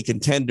 always been a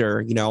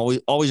contender,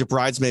 always a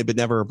bridesmaid, but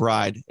never a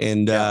bride.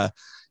 And,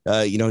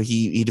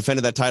 he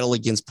defended that title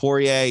against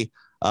Poirier.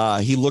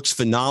 He looks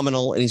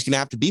phenomenal, and he's going to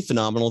have to be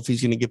phenomenal if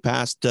he's going to get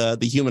past the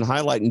human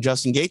highlight in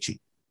Justin Gaethje.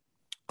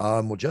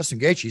 Justin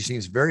Gaethje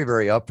seems very,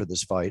 very up for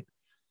this fight.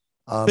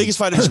 Biggest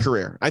fight of his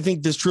career. I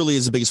think this truly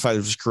is the biggest fight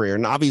of his career.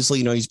 And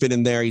obviously, he's been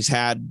in there. He's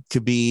had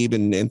Khabib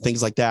and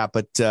things like that.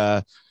 But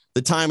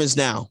the time is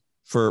now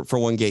for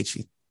one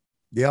Gaethje.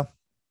 Yeah.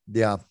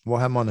 We'll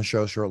have him on the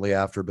show shortly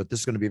after, but this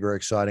is going to be very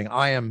exciting.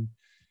 I am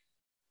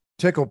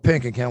tickled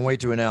pink and can't wait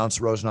to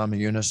announce Rose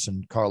Namajunas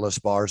and Carlos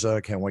Barza.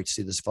 I can't wait to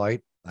see this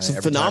fight. It's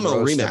a phenomenal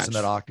rematch. In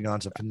that octagon,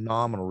 it's a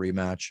phenomenal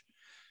rematch.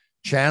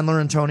 Chandler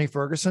and Tony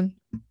Ferguson.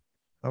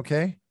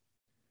 Okay.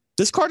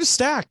 This card is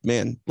stacked,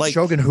 man. Like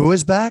Shogun Hu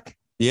is back.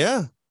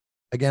 Yeah.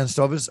 Against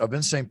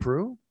Ovin St.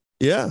 Preux.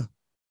 Yeah.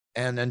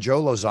 And then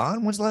Joe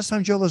Lozon. When's the last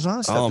time Joe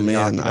Lozon stepped in the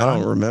octagon? I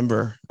don't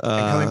remember.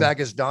 And coming back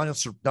as Donald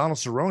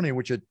Cerrone,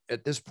 which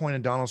at this point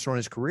in Donald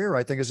Cerrone's career,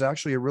 I think is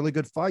actually a really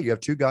good fight. You have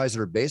two guys that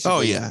are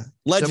basically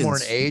legends, similar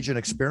in age and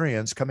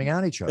experience coming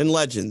at each other. And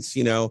legends,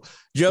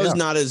 Joe's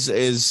not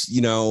as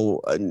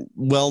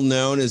well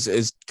known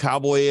as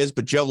Cowboy is,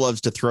 but Joe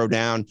loves to throw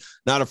down,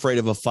 not afraid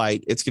of a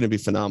fight. It's going to be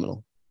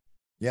phenomenal.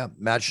 Yeah.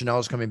 Matt Chanel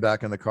is coming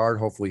back on the card.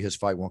 Hopefully his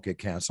fight won't get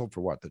canceled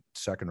for the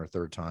second or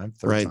third time.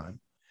 Time.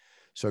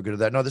 So good at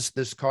that. No,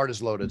 this card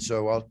is loaded.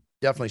 So I'll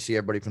definitely see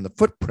everybody from the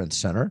Footprint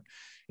Center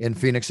in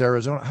Phoenix,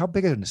 Arizona. How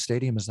big of a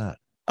stadium is that?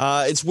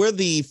 It's where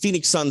the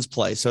Phoenix Suns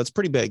play. So it's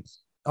pretty big.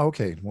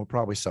 Okay. We'll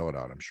probably sell it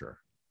out, I'm sure.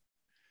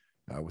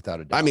 Without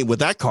a doubt. I mean, with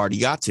that card,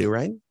 you got to,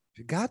 right?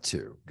 You got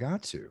to.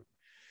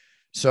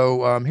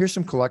 So here's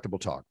some collectible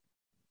talk.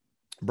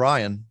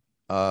 Brian,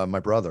 my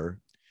brother,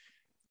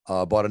 bought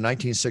a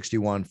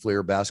 1961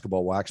 Fleer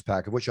basketball wax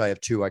pack, of which I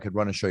have two. I could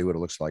run and show you what it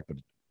looks like, but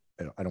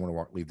I don't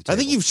want to leave the table. I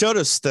think you've showed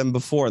us them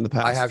before in the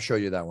past. I have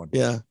showed you that one.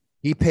 Yeah.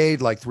 He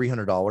paid like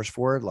 $300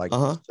 for it, like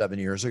 7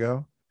 years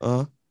ago.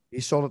 Uh-huh. He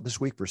sold it this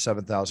week for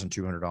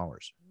 $7,200.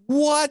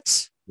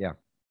 What? Yeah.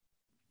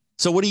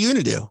 So what are you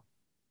going to do?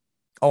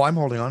 Oh, I'm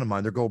holding on to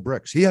mine. They're gold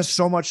bricks. He has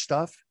so much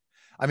stuff.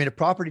 I mean, if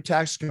property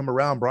taxes come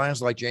around,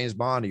 Brian's like James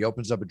Bond. He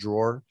opens up a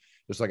drawer.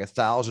 There's like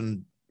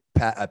 1,000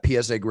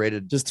 PSA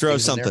graded. Just throw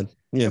something.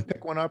 Yeah. You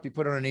pick one up, you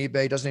put it on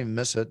eBay, doesn't even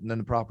miss it, and then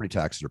the property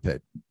taxes are paid.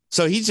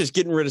 So he's just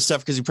getting rid of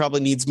stuff because he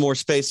probably needs more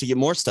space to get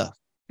more stuff.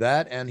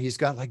 That, and he's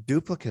got like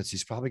duplicates.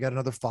 He's probably got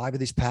another 5 of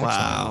these packs.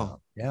 Wow.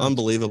 Yeah.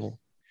 Unbelievable.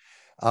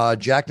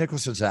 Jack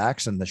Nicholson's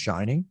axe in The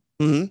Shining.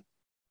 Mm-hmm.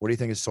 What do you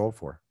think it's sold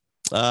for?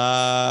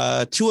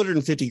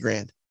 250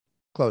 grand.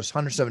 Close,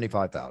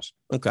 175,000.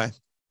 Okay.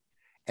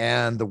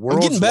 And the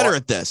world's I'm getting better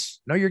at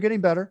this. No, you're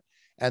getting better.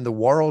 And the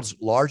world's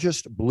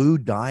largest blue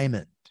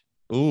diamond.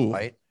 Ooh.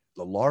 Right?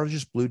 The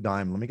largest blue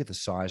diamond. Let me get the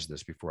size of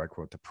this before I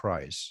quote the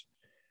price.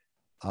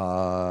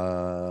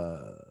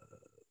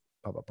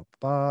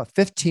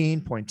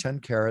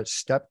 15.10 carat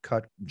step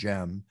cut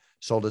gem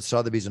sold at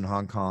Sotheby's in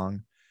Hong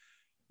Kong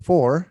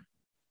for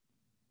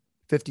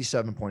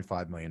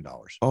 $57.5 million.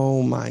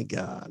 Oh my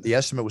God. The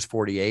estimate was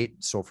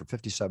 48, sold for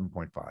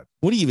 57.5.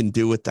 What do you even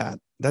do with that?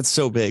 That's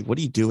so big. What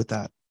do you do with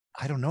that?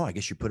 I don't know. I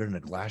guess you put it in a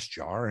glass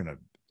jar and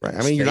right.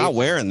 I mean, you're not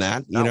wearing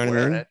that. You know what I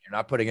mean? You're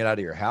not putting it out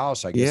of your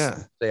house. I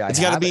guess. Yeah. It's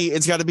got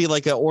to be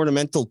like an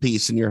ornamental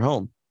piece in your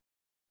home.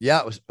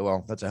 Yeah.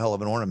 Well, that's a hell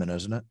of an ornament,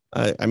 isn't it?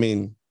 I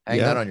mean,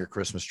 hang that on your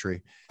Christmas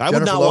tree. I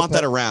would not want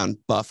that around,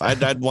 Buff.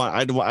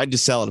 I'd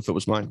just sell it if it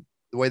was mine.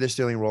 The way they're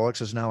stealing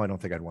Rolexes now, I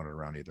don't think I'd want it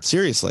around either.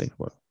 Seriously.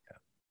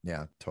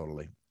 Yeah,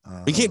 totally.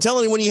 You can't tell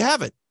anyone you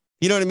have it.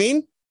 You know what I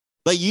mean?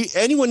 Like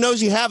anyone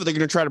knows you have it, they're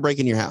going to try to break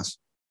in your house.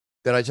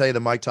 Did I tell you that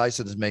Mike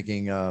Tyson is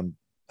making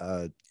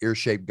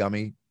ear-shaped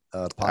gummy?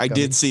 I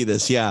did see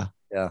this. Yeah.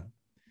 Yeah.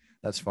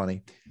 That's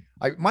funny.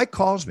 Mike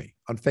calls me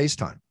on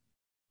FaceTime.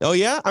 Oh,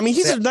 yeah. I mean,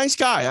 he's a nice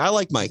guy. I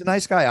like Mike. He's a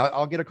nice guy.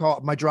 I'll get a call.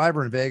 My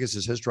driver in Vegas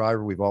is his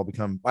driver. We've all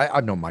become,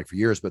 I've known Mike for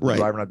years, but the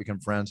driver and I become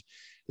friends.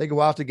 They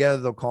go out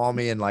together. They'll call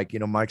me and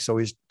Mike's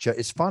always,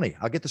 it's funny.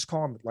 I'll get this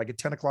call like at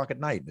 10 o'clock at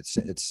night.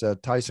 It's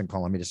Tyson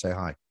calling me to say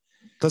hi.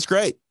 That's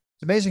great.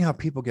 It's amazing how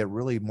people get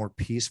really more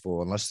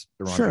peaceful unless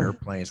they're on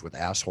airplanes with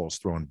assholes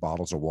throwing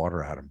bottles of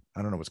water at them.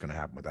 I don't know what's going to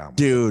happen with that one.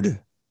 Dude.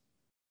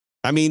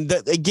 I mean,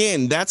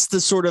 that's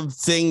the sort of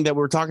thing that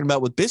we're talking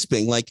about with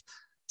Bisping. Like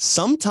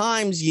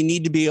sometimes you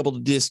need to be able to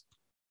just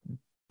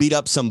beat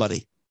up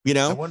somebody,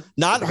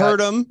 not hurt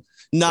them.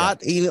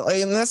 Not,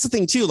 and that's the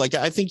thing too. Like,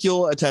 I think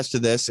you'll attest to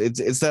this.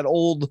 It's that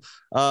old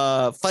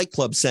Fight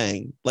Club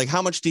saying, like,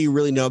 how much do you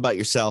really know about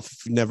yourself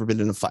if you've never been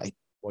in a fight?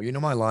 Well, you know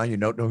my line. You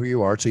don't know who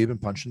you are, so you've been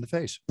punched in the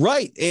face.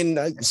 Right.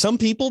 And some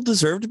people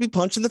deserve to be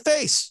punched in the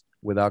face.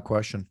 Without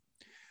question.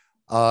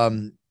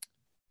 Let's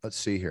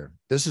see here.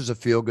 This is a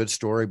feel-good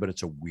story, but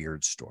it's a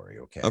weird story.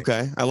 Okay.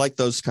 Okay. I like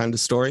those kind of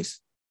stories.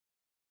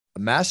 A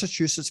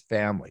Massachusetts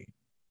family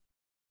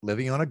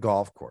living on a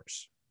golf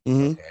course.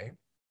 Mm-hmm. Okay.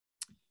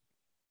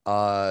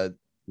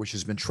 Which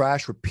has been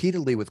trashed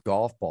repeatedly with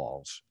golf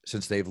balls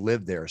since they've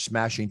lived there,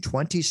 smashing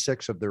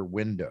 26 of their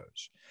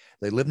windows.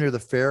 They live near the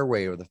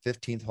fairway or the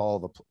 15th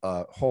hole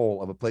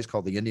of a place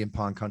called the Indian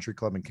Pond Country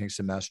Club in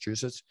Kingston,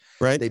 Massachusetts.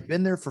 Right. They've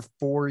been there for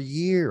 4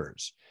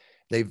 years.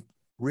 They've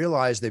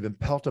realized they've been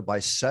pelted by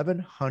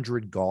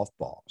 700 golf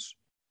balls.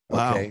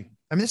 Wow. Okay.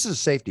 I mean, this is a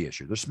safety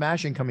issue. They're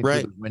smashing coming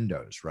through the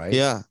windows, right?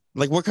 Yeah.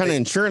 Like what kind of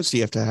insurance do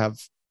you have to have?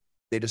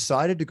 They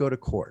decided to go to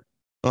court.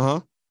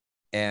 Uh-huh.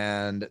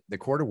 And the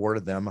court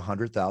awarded them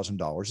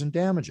 $100,000 in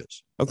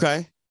damages.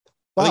 Okay.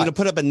 Are they going to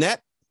put up a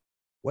net?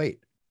 Wait,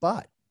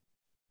 but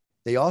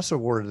they also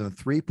awarded them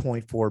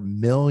 $3.4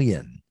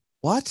 million.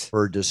 What?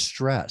 For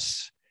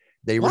distress.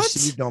 They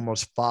received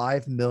almost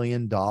 $5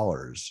 million in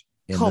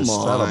the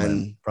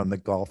settlement from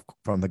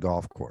the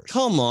golf course.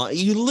 Come on.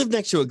 You live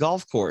next to a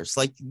golf course.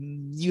 Like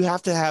you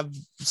have to have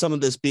some of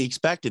this be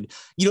expected.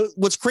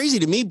 What's crazy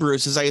to me,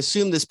 Bruce, is I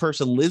assume this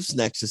person lives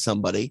next to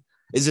somebody.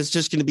 Is this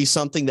just going to be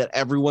something that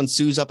everyone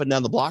sues up and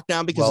down the block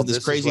now because of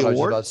this crazy award? I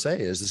was about to say,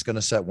 is this going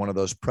to set one of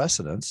those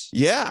precedents?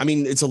 Yeah. I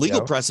mean, it's a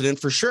legal precedent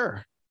for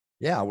sure.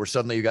 Yeah. Where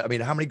suddenly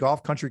how many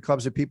golf country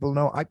clubs do people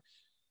know?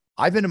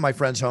 I've been in my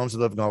friends' homes that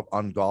live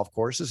on golf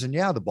courses, and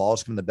the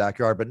balls come in the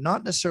backyard, but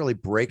not necessarily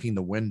breaking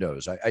the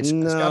windows. It's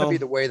got to be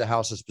the way the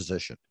house is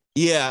positioned.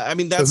 Yeah. I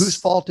mean, so whose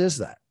fault is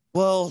that?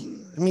 Well,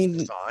 I mean,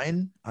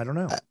 design. I don't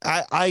know.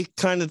 I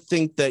kind of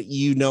think that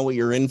you know what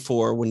you're in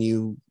for when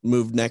you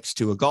move next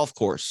to a golf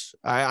course.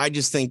 I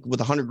just think with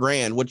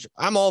 $100,000, which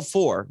I'm all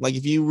for, like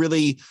if you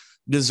really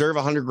deserve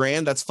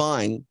 $100,000, that's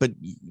fine, but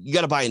you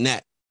got to buy a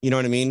net. You know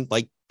what I mean?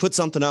 Like put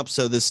something up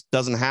so this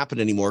doesn't happen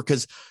anymore.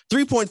 Because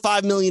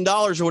 $3.5 million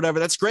or whatever,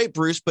 that's great,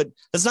 Bruce, but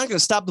that's not going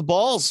to stop the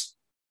balls.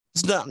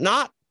 It's not.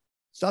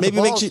 Maybe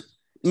it makes you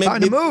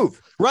time to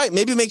move. Right.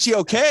 Maybe it makes you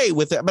okay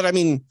with it, but I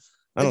mean.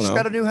 They just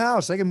got a new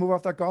house. They can move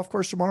off that golf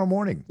course tomorrow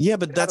morning. Yeah,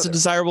 but that's a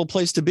desirable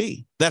place to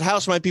be. That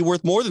house might be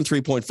worth more than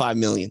 $3.5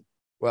 million.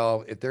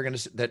 Well, if they're going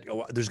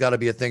to, there's got to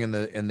be a thing in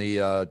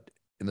the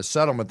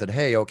settlement that,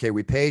 hey, okay,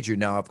 we paid you.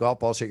 Now, if golf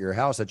balls hit your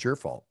house, that's your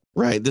fault.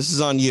 Right. This is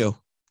on you.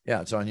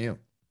 Yeah, it's on you.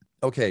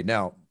 Okay,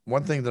 now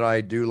one thing that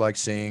I do like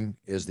seeing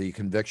is the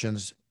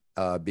convictions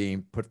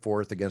being put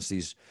forth against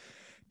these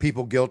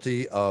people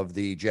guilty of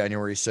the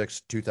January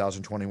 6th,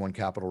 2021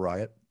 Capitol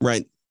riot.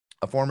 Right.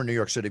 A former New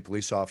York City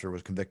police officer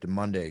was convicted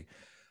Monday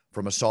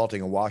from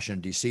assaulting a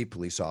Washington, D.C.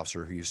 police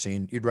officer who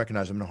you'd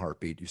recognize him in a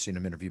heartbeat. You've seen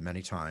him interviewed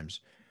many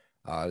times,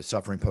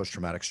 suffering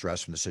post-traumatic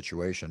stress from the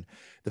situation.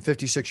 The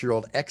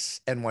 56-year-old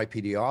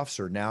ex-NYPD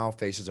officer now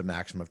faces a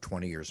maximum of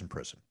 20 years in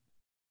prison.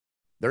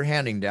 They're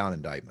handing down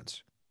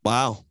indictments.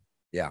 Wow.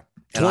 Yeah.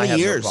 And 20 I have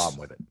years. no problem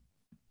with it.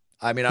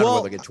 I mean, I don't know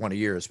whether they get 20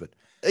 years, but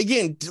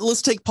again,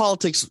 let's take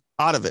politics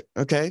out of it.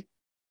 Okay.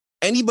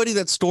 Anybody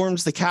that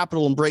storms the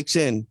Capitol and breaks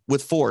in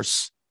with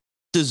force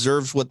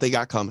deserves what they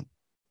got coming.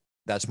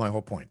 That's my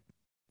whole point.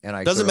 And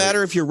I doesn't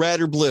matter if you're red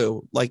or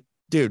blue. Like,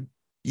 dude,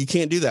 you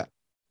can't do that.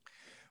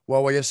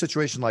 Well, when you have a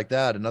situation like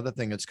that, another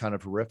thing that's kind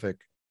of horrific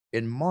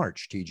in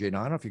March, TJ, now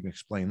I don't know if you can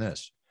explain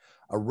this.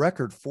 A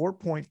record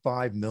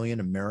 4.5 million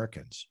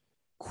Americans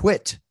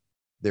quit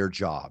their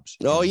jobs.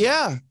 Oh,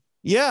 yeah.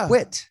 Yeah.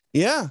 Quit.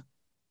 Yeah.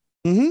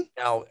 Mm-hmm.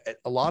 Now,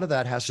 a lot of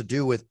that has to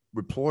do with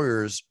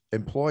employers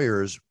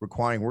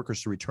requiring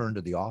workers to return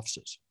to the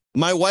offices.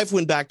 My wife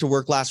went back to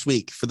work last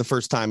week for the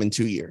first time in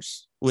 2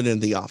 years, went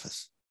into the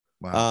office.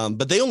 Wow.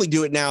 But they only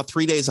do it now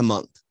 3 days a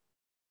month.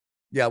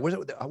 Yeah. What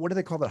do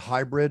they call that?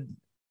 Hybrid?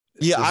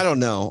 Yeah. I don't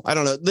know.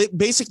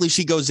 Basically,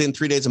 she goes in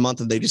 3 days a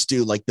month and they just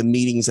do like the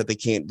meetings that they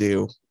can't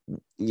do,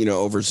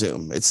 over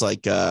Zoom. It's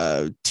like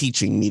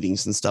teaching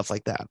meetings and stuff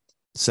like that.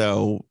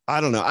 So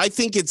I don't know. I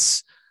think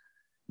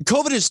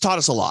COVID has taught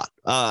us a lot.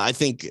 I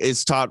think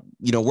it's taught,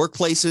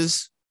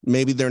 workplaces,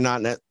 maybe they're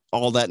not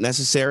all that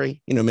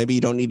necessary. Maybe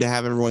you don't need to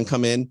have everyone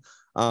come in.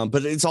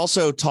 But it's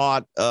also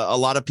taught a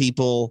lot of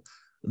people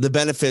the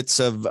benefits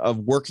of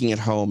working at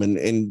home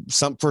and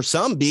for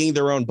some being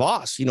their own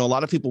boss. A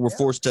lot of people were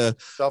forced to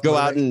go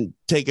out and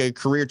take a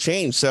career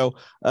change. So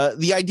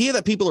the idea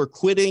that people are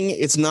quitting,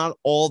 it's not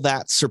all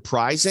that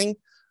surprising.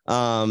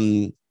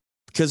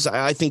 Because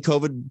I think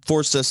COVID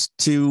forced us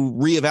to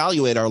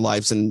reevaluate our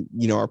lives and,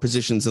 our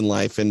positions in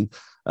life. And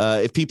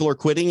if people are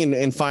quitting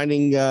and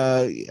finding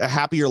a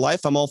happier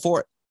life, I'm all for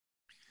it.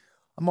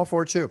 I'm all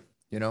for it too.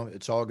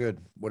 It's all good.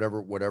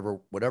 Whatever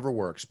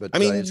works. But I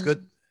mean, it's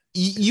good.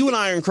 You and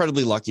I are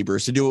incredibly lucky,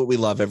 Bruce, to do what we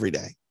love every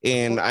day.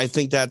 And I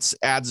think that's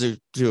adds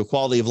to a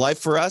quality of life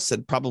for us.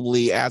 It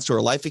probably adds to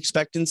our life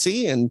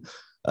expectancy. And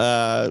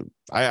I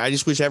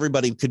just wish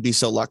everybody could be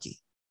so lucky.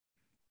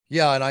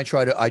 Yeah. And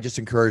I just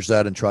encourage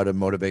that and try to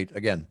motivate,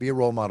 again, be a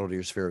role model to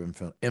your sphere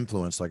of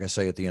influence. Like I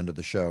say at the end of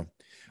the show.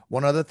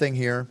 One other thing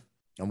here,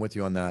 I'm with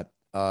you on that.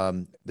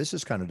 This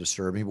is kind of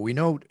disturbing, but we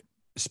know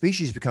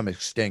species become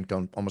extinct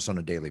almost on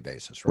a daily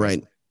basis, right?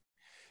 Right.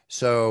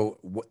 So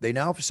they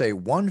now say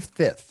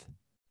 1/5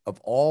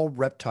 of all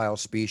reptile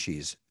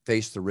species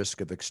face the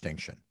risk of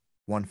extinction.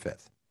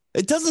 1/5.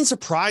 It doesn't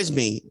surprise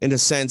me in a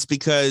sense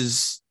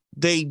because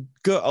a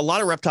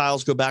lot of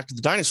reptiles go back to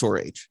the dinosaur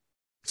age.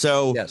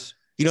 So yes.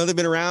 They've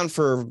been around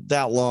for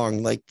that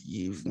long. Like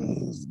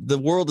the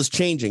world is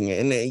changing.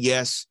 And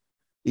yes,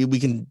 we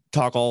can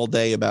talk all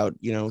day about,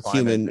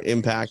 human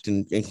impact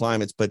and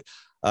climates, but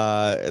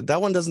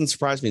that one doesn't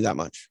surprise me that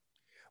much.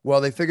 Well,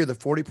 they figure that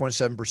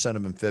 40.7%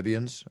 of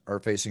amphibians are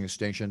facing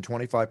extinction,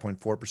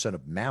 25.4%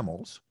 of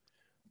mammals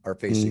are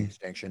facing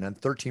extinction, and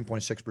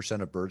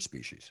 13.6% of bird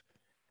species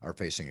are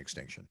facing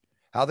extinction.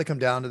 How they come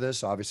down to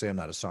this, obviously, I'm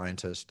not a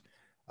scientist,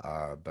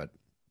 but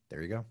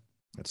there you go.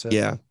 That's it.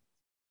 Yeah.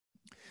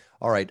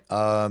 All right.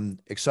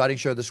 Exciting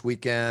show this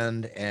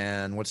weekend.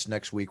 And what's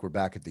next week? We're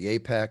back at the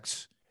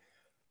Apex.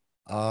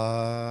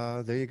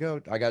 There you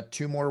go. I got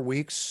 2 more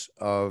weeks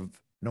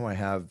I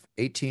have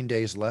 18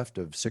 days left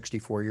of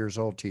 64 years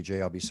old,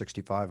 TJ. I'll be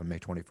 65 on May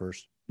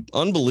 21st.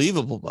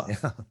 Unbelievable, Bob.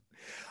 Yeah.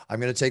 I'm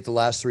going to take the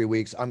last 3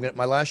 weeks.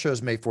 My last show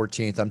is May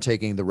 14th. I'm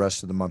taking the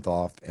rest of the month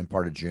off and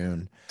part of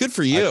June. Good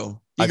for you.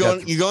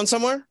 You going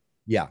somewhere?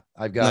 Yeah.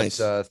 I've got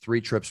nice.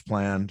 3 trips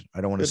planned.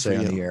 I don't want to say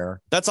on the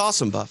air. That's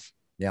awesome, Buff.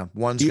 Yeah.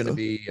 One's going to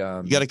be,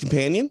 you got a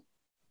companion?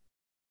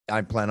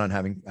 I plan on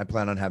having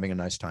a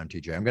nice time,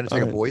 TJ. I'm going to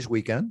take a boys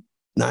weekend.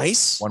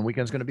 Nice. One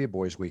weekend's going to be a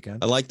boys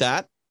weekend. I like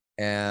that.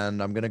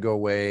 And I'm going to go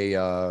away.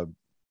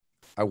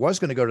 I was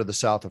going to go to the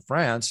south of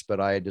France,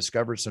 but I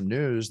discovered some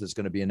news that's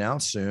going to be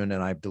announced soon.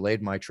 And I've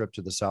delayed my trip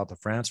to the south of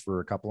France for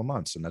a couple of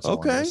months. And that's all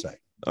I'm going to say.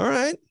 All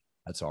right.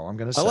 That's all I'm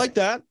going to say. I like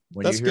that.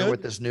 When you hear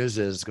what this news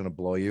is, it's going to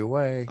blow you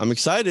away. I'm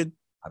excited.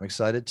 I'm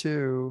excited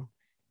too.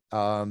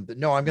 But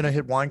no, I'm going to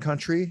hit wine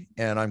country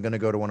and I'm going to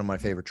go to one of my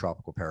favorite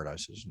tropical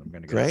paradises. And I'm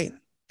going to Great.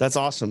 That's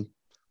awesome.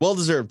 Well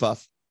deserved,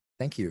 Buff.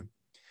 Thank you.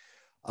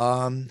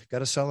 Got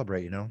to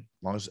celebrate, as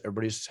long as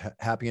everybody's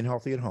happy and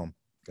healthy at home.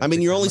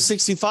 You're only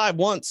 65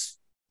 once.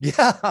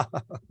 Yeah,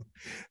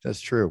 that's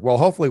true. Well,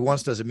 hopefully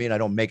once doesn't mean I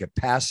don't make it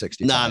past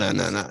 65.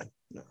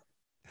 No.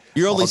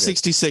 You're only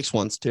 66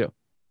 once too.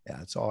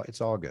 Yeah, it's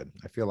all good.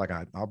 I feel like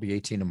I'll be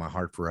 18 in my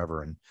heart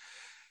forever. And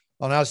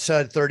on the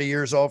outside, 30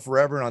 years old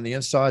forever. And on the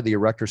inside, the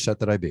erector set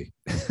that I be.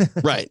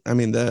 Right.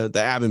 The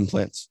ab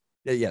implants.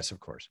 Yes, of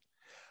course.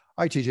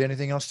 All right, TJ,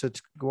 anything else to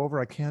go over?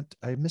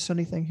 I miss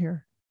anything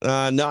here?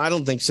 No, I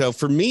don't think so.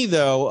 For me,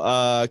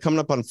 though, coming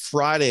up on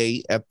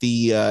Friday at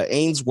the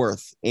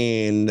Ainsworth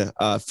in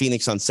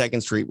Phoenix on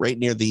 2nd Street, right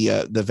near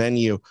the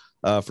venue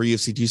for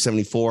UFC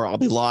 274, I'll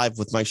be live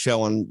with my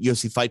show on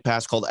UFC Fight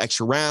Pass called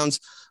Extra Rounds.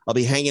 I'll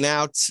be hanging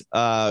out,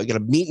 got a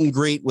meet and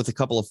greet with a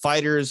couple of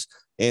fighters,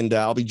 and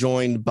I'll be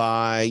joined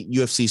by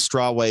UFC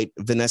strawweight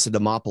Vanessa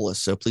Demopoulos.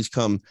 So please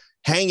come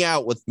hang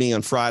out with me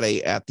on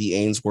Friday at the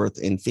Ainsworth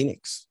in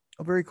Phoenix.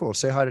 Oh, very cool.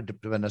 Say hi to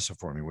Vanessa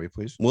for me, will you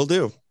please? Will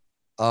do.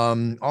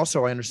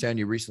 Also, I understand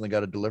you recently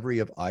got a delivery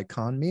of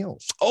Icon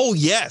meals. Oh,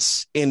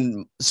 yes.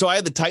 And so I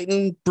had the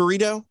Titan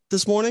burrito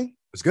this morning.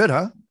 It's good,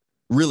 huh?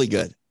 Really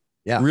good.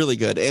 Yeah. Really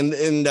good. And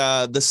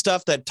the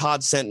stuff that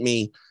Todd sent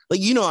me,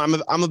 like, you know,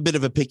 I'm a bit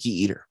of a picky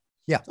eater.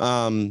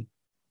 Yeah.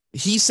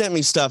 He sent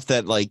me stuff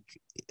that, like,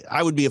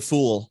 I would be a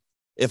fool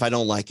if I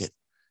don't like it.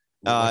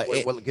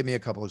 Give me a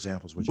couple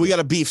examples. We got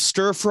a beef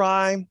stir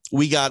fry.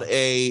 We got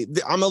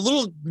I'm a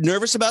little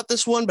nervous about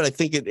this one, but I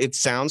think it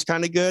sounds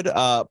kind of good.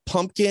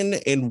 Pumpkin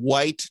and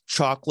white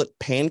chocolate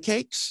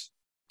pancakes.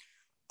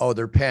 Oh,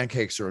 their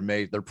pancakes are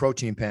amazing. They're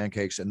protein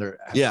pancakes, and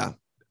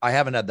I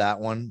haven't had that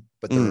one,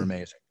 but they're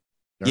amazing.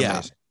 They're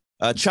amazing.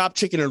 Chopped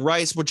chicken and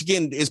rice, which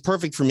again is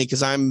perfect for me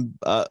because I'm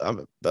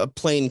a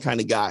plain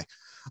kind of guy.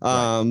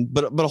 Right.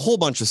 But a whole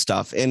bunch of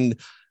stuff. And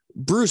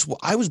Bruce,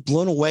 I was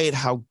blown away at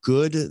how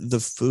good the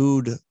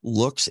food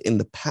looks in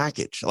the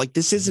package. Like,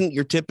 this isn't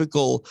your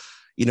typical,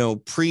 you know,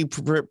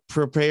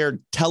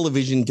 prepared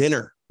television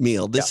dinner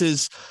meal. This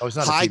is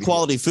high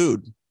quality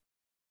food.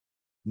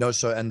 No,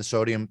 and the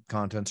sodium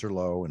contents are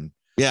low, and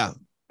and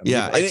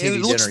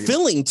it looks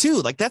filling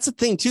too. Like, that's a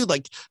thing too.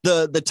 Like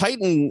the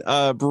Titan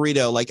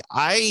burrito. Like,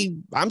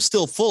 I'm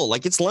still full.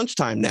 Like, it's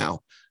lunchtime now.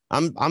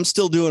 I'm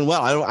still doing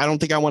well. I don't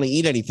think I want to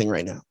eat anything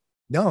right now.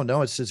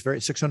 No, it's very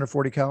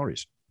 640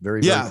 calories.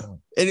 Very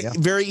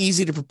very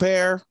easy to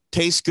prepare.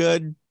 Tastes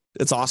good.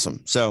 It's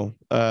awesome. So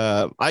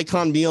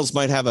Icon Meals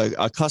might have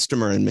a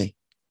customer in me.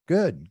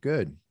 Good.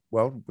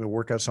 Well, we'll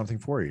work out something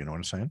for you. You know what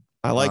I'm saying?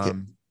 I like it.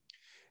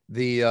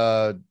 The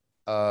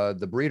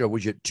burrito,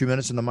 was you 2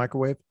 minutes in the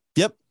microwave?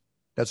 Yep.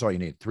 That's all you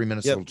need. 3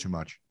 minutes, a little too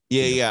much.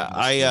 Yeah.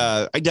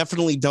 I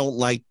definitely don't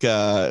like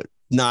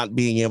not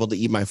being able to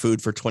eat my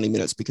food for 20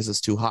 minutes because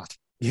it's too hot.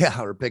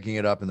 Yeah, or picking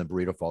it up and the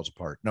burrito falls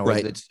apart. No,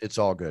 right. It's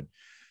all good.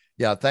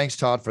 Yeah, thanks,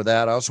 Todd, for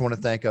that. I also want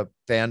to thank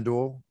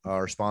FanDuel,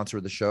 our sponsor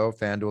of the show.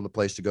 FanDuel, the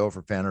place to go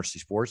for fantasy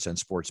sports and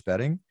sports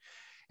betting.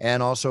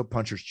 And also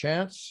Puncher's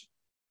Chance,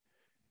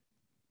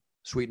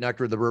 Sweet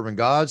Nectar of the Bourbon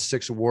Gods,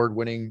 6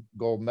 award-winning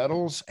gold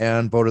medals,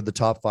 and voted the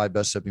top 5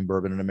 best-sipping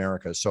bourbon in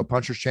America. So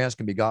Puncher's Chance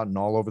can be gotten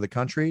all over the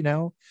country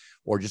now,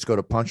 or just go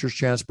to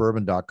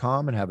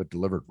puncherschancebourbon.com and have it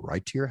delivered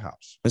right to your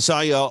house. I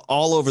saw you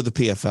all over the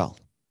PFL.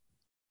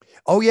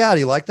 Oh, yeah. Do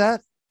you like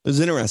that? It was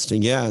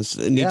interesting. Yeah.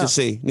 Need to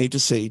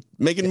see.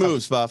 Making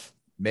moves, Buff.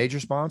 Major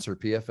sponsor,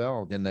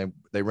 PFL. And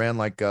they ran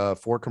like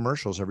 4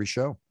 commercials every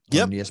show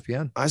on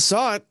ESPN. I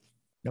saw it.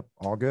 Yep.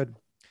 All good.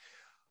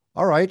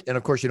 All right. And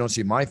of course, you don't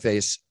see my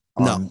face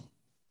on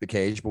the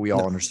cage, but we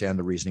all understand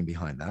the reasoning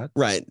behind that.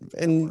 Right.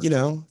 And, you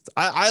know,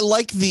 I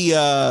like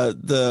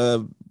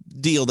the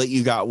deal that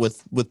you got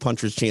with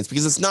Puncher's Chance,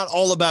 because it's not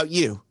all about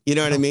you. You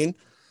know what I mean?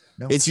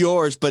 No. It's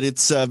yours, but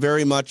it's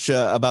very much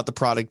about the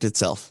product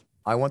itself.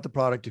 I want the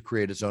product to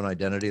create its own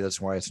identity.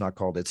 That's why it's not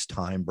called It's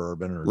Time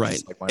Bourbon. Or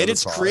right. And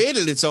it's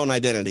created its own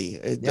identity,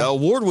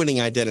 award-winning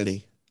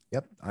identity.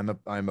 Yep.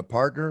 I'm a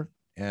partner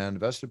and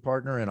vested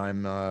partner, and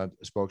I'm a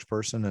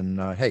spokesperson.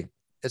 And hey,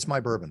 it's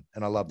my bourbon,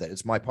 and I love that.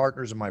 It's my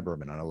partners and my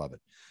bourbon, and I love it.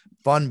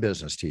 Fun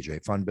business,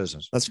 TJ. Fun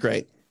business. That's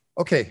great.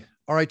 Okay.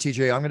 All right,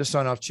 TJ. I'm going to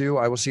sign off too.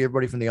 I will see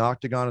everybody from the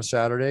Octagon on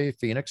Saturday,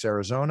 Phoenix,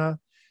 Arizona.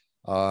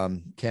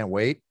 Can't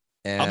wait.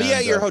 And I'll be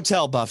at your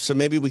hotel, Buff, so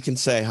maybe we can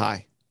say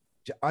hi.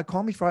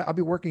 Call me Friday. I'll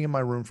be working in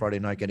my room Friday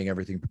night, getting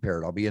everything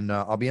prepared. I'll be in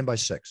by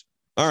 6.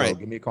 All right. So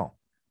give me a call.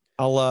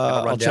 I'll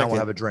run down. We'll in.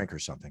 have a drink or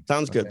something.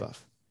 Sounds good,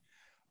 Buff.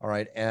 All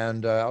right.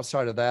 And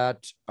outside of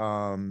that,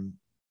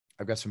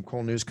 I've got some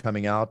cool news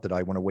coming out that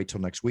I want to wait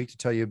till next week to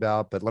tell you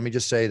about. But let me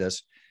just say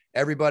this.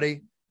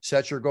 Everybody,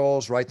 set your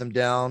goals, write them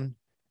down,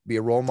 be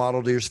a role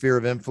model to your sphere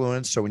of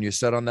influence. So when you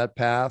set on that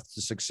path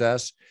to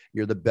success,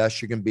 you're the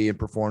best you can be and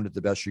perform at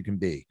the best you can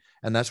be.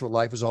 And that's what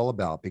life is all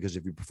about, because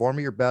if you perform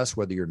at your best,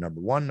 whether you're number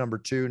 1, number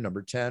 2,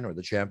 number 10, or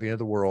the champion of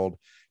the world,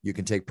 you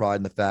can take pride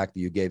in the fact that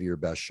you gave your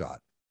best shot.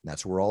 And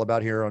that's what we're all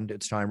about here on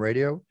It's Time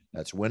Radio.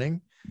 That's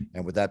winning.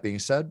 And with that being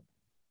said,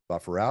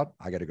 buffer out.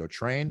 I got to go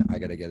train. I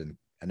got to get in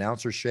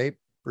announcer shape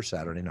for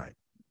Saturday night.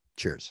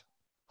 Cheers.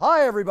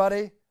 Hi,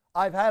 everybody.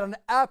 I've had an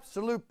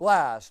absolute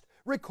blast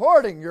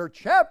recording your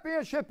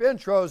championship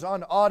intros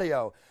on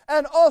audio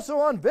and also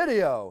on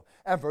video.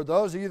 And for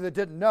those of you that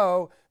didn't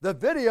know, the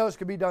videos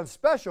can be done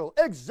special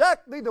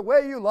exactly the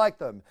way you like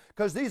them,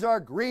 because these are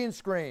green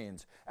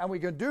screens and we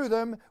can do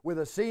them with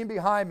a scene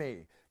behind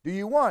me. Do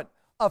you want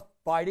a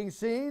fighting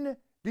scene?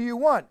 Do you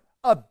want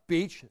a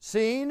beach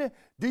scene?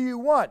 Do you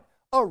want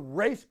a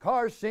race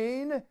car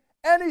scene?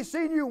 Any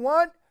scene you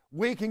want,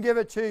 we can give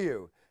it to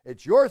you.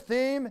 It's your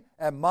theme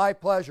and my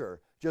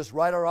pleasure. Just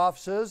write our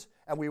offices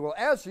and we will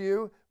answer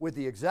you with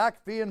the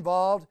exact fee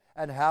involved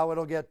and how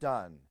it'll get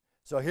done.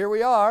 So here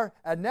we are,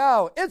 and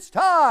now it's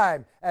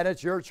time, and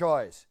it's your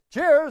choice.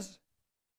 Cheers!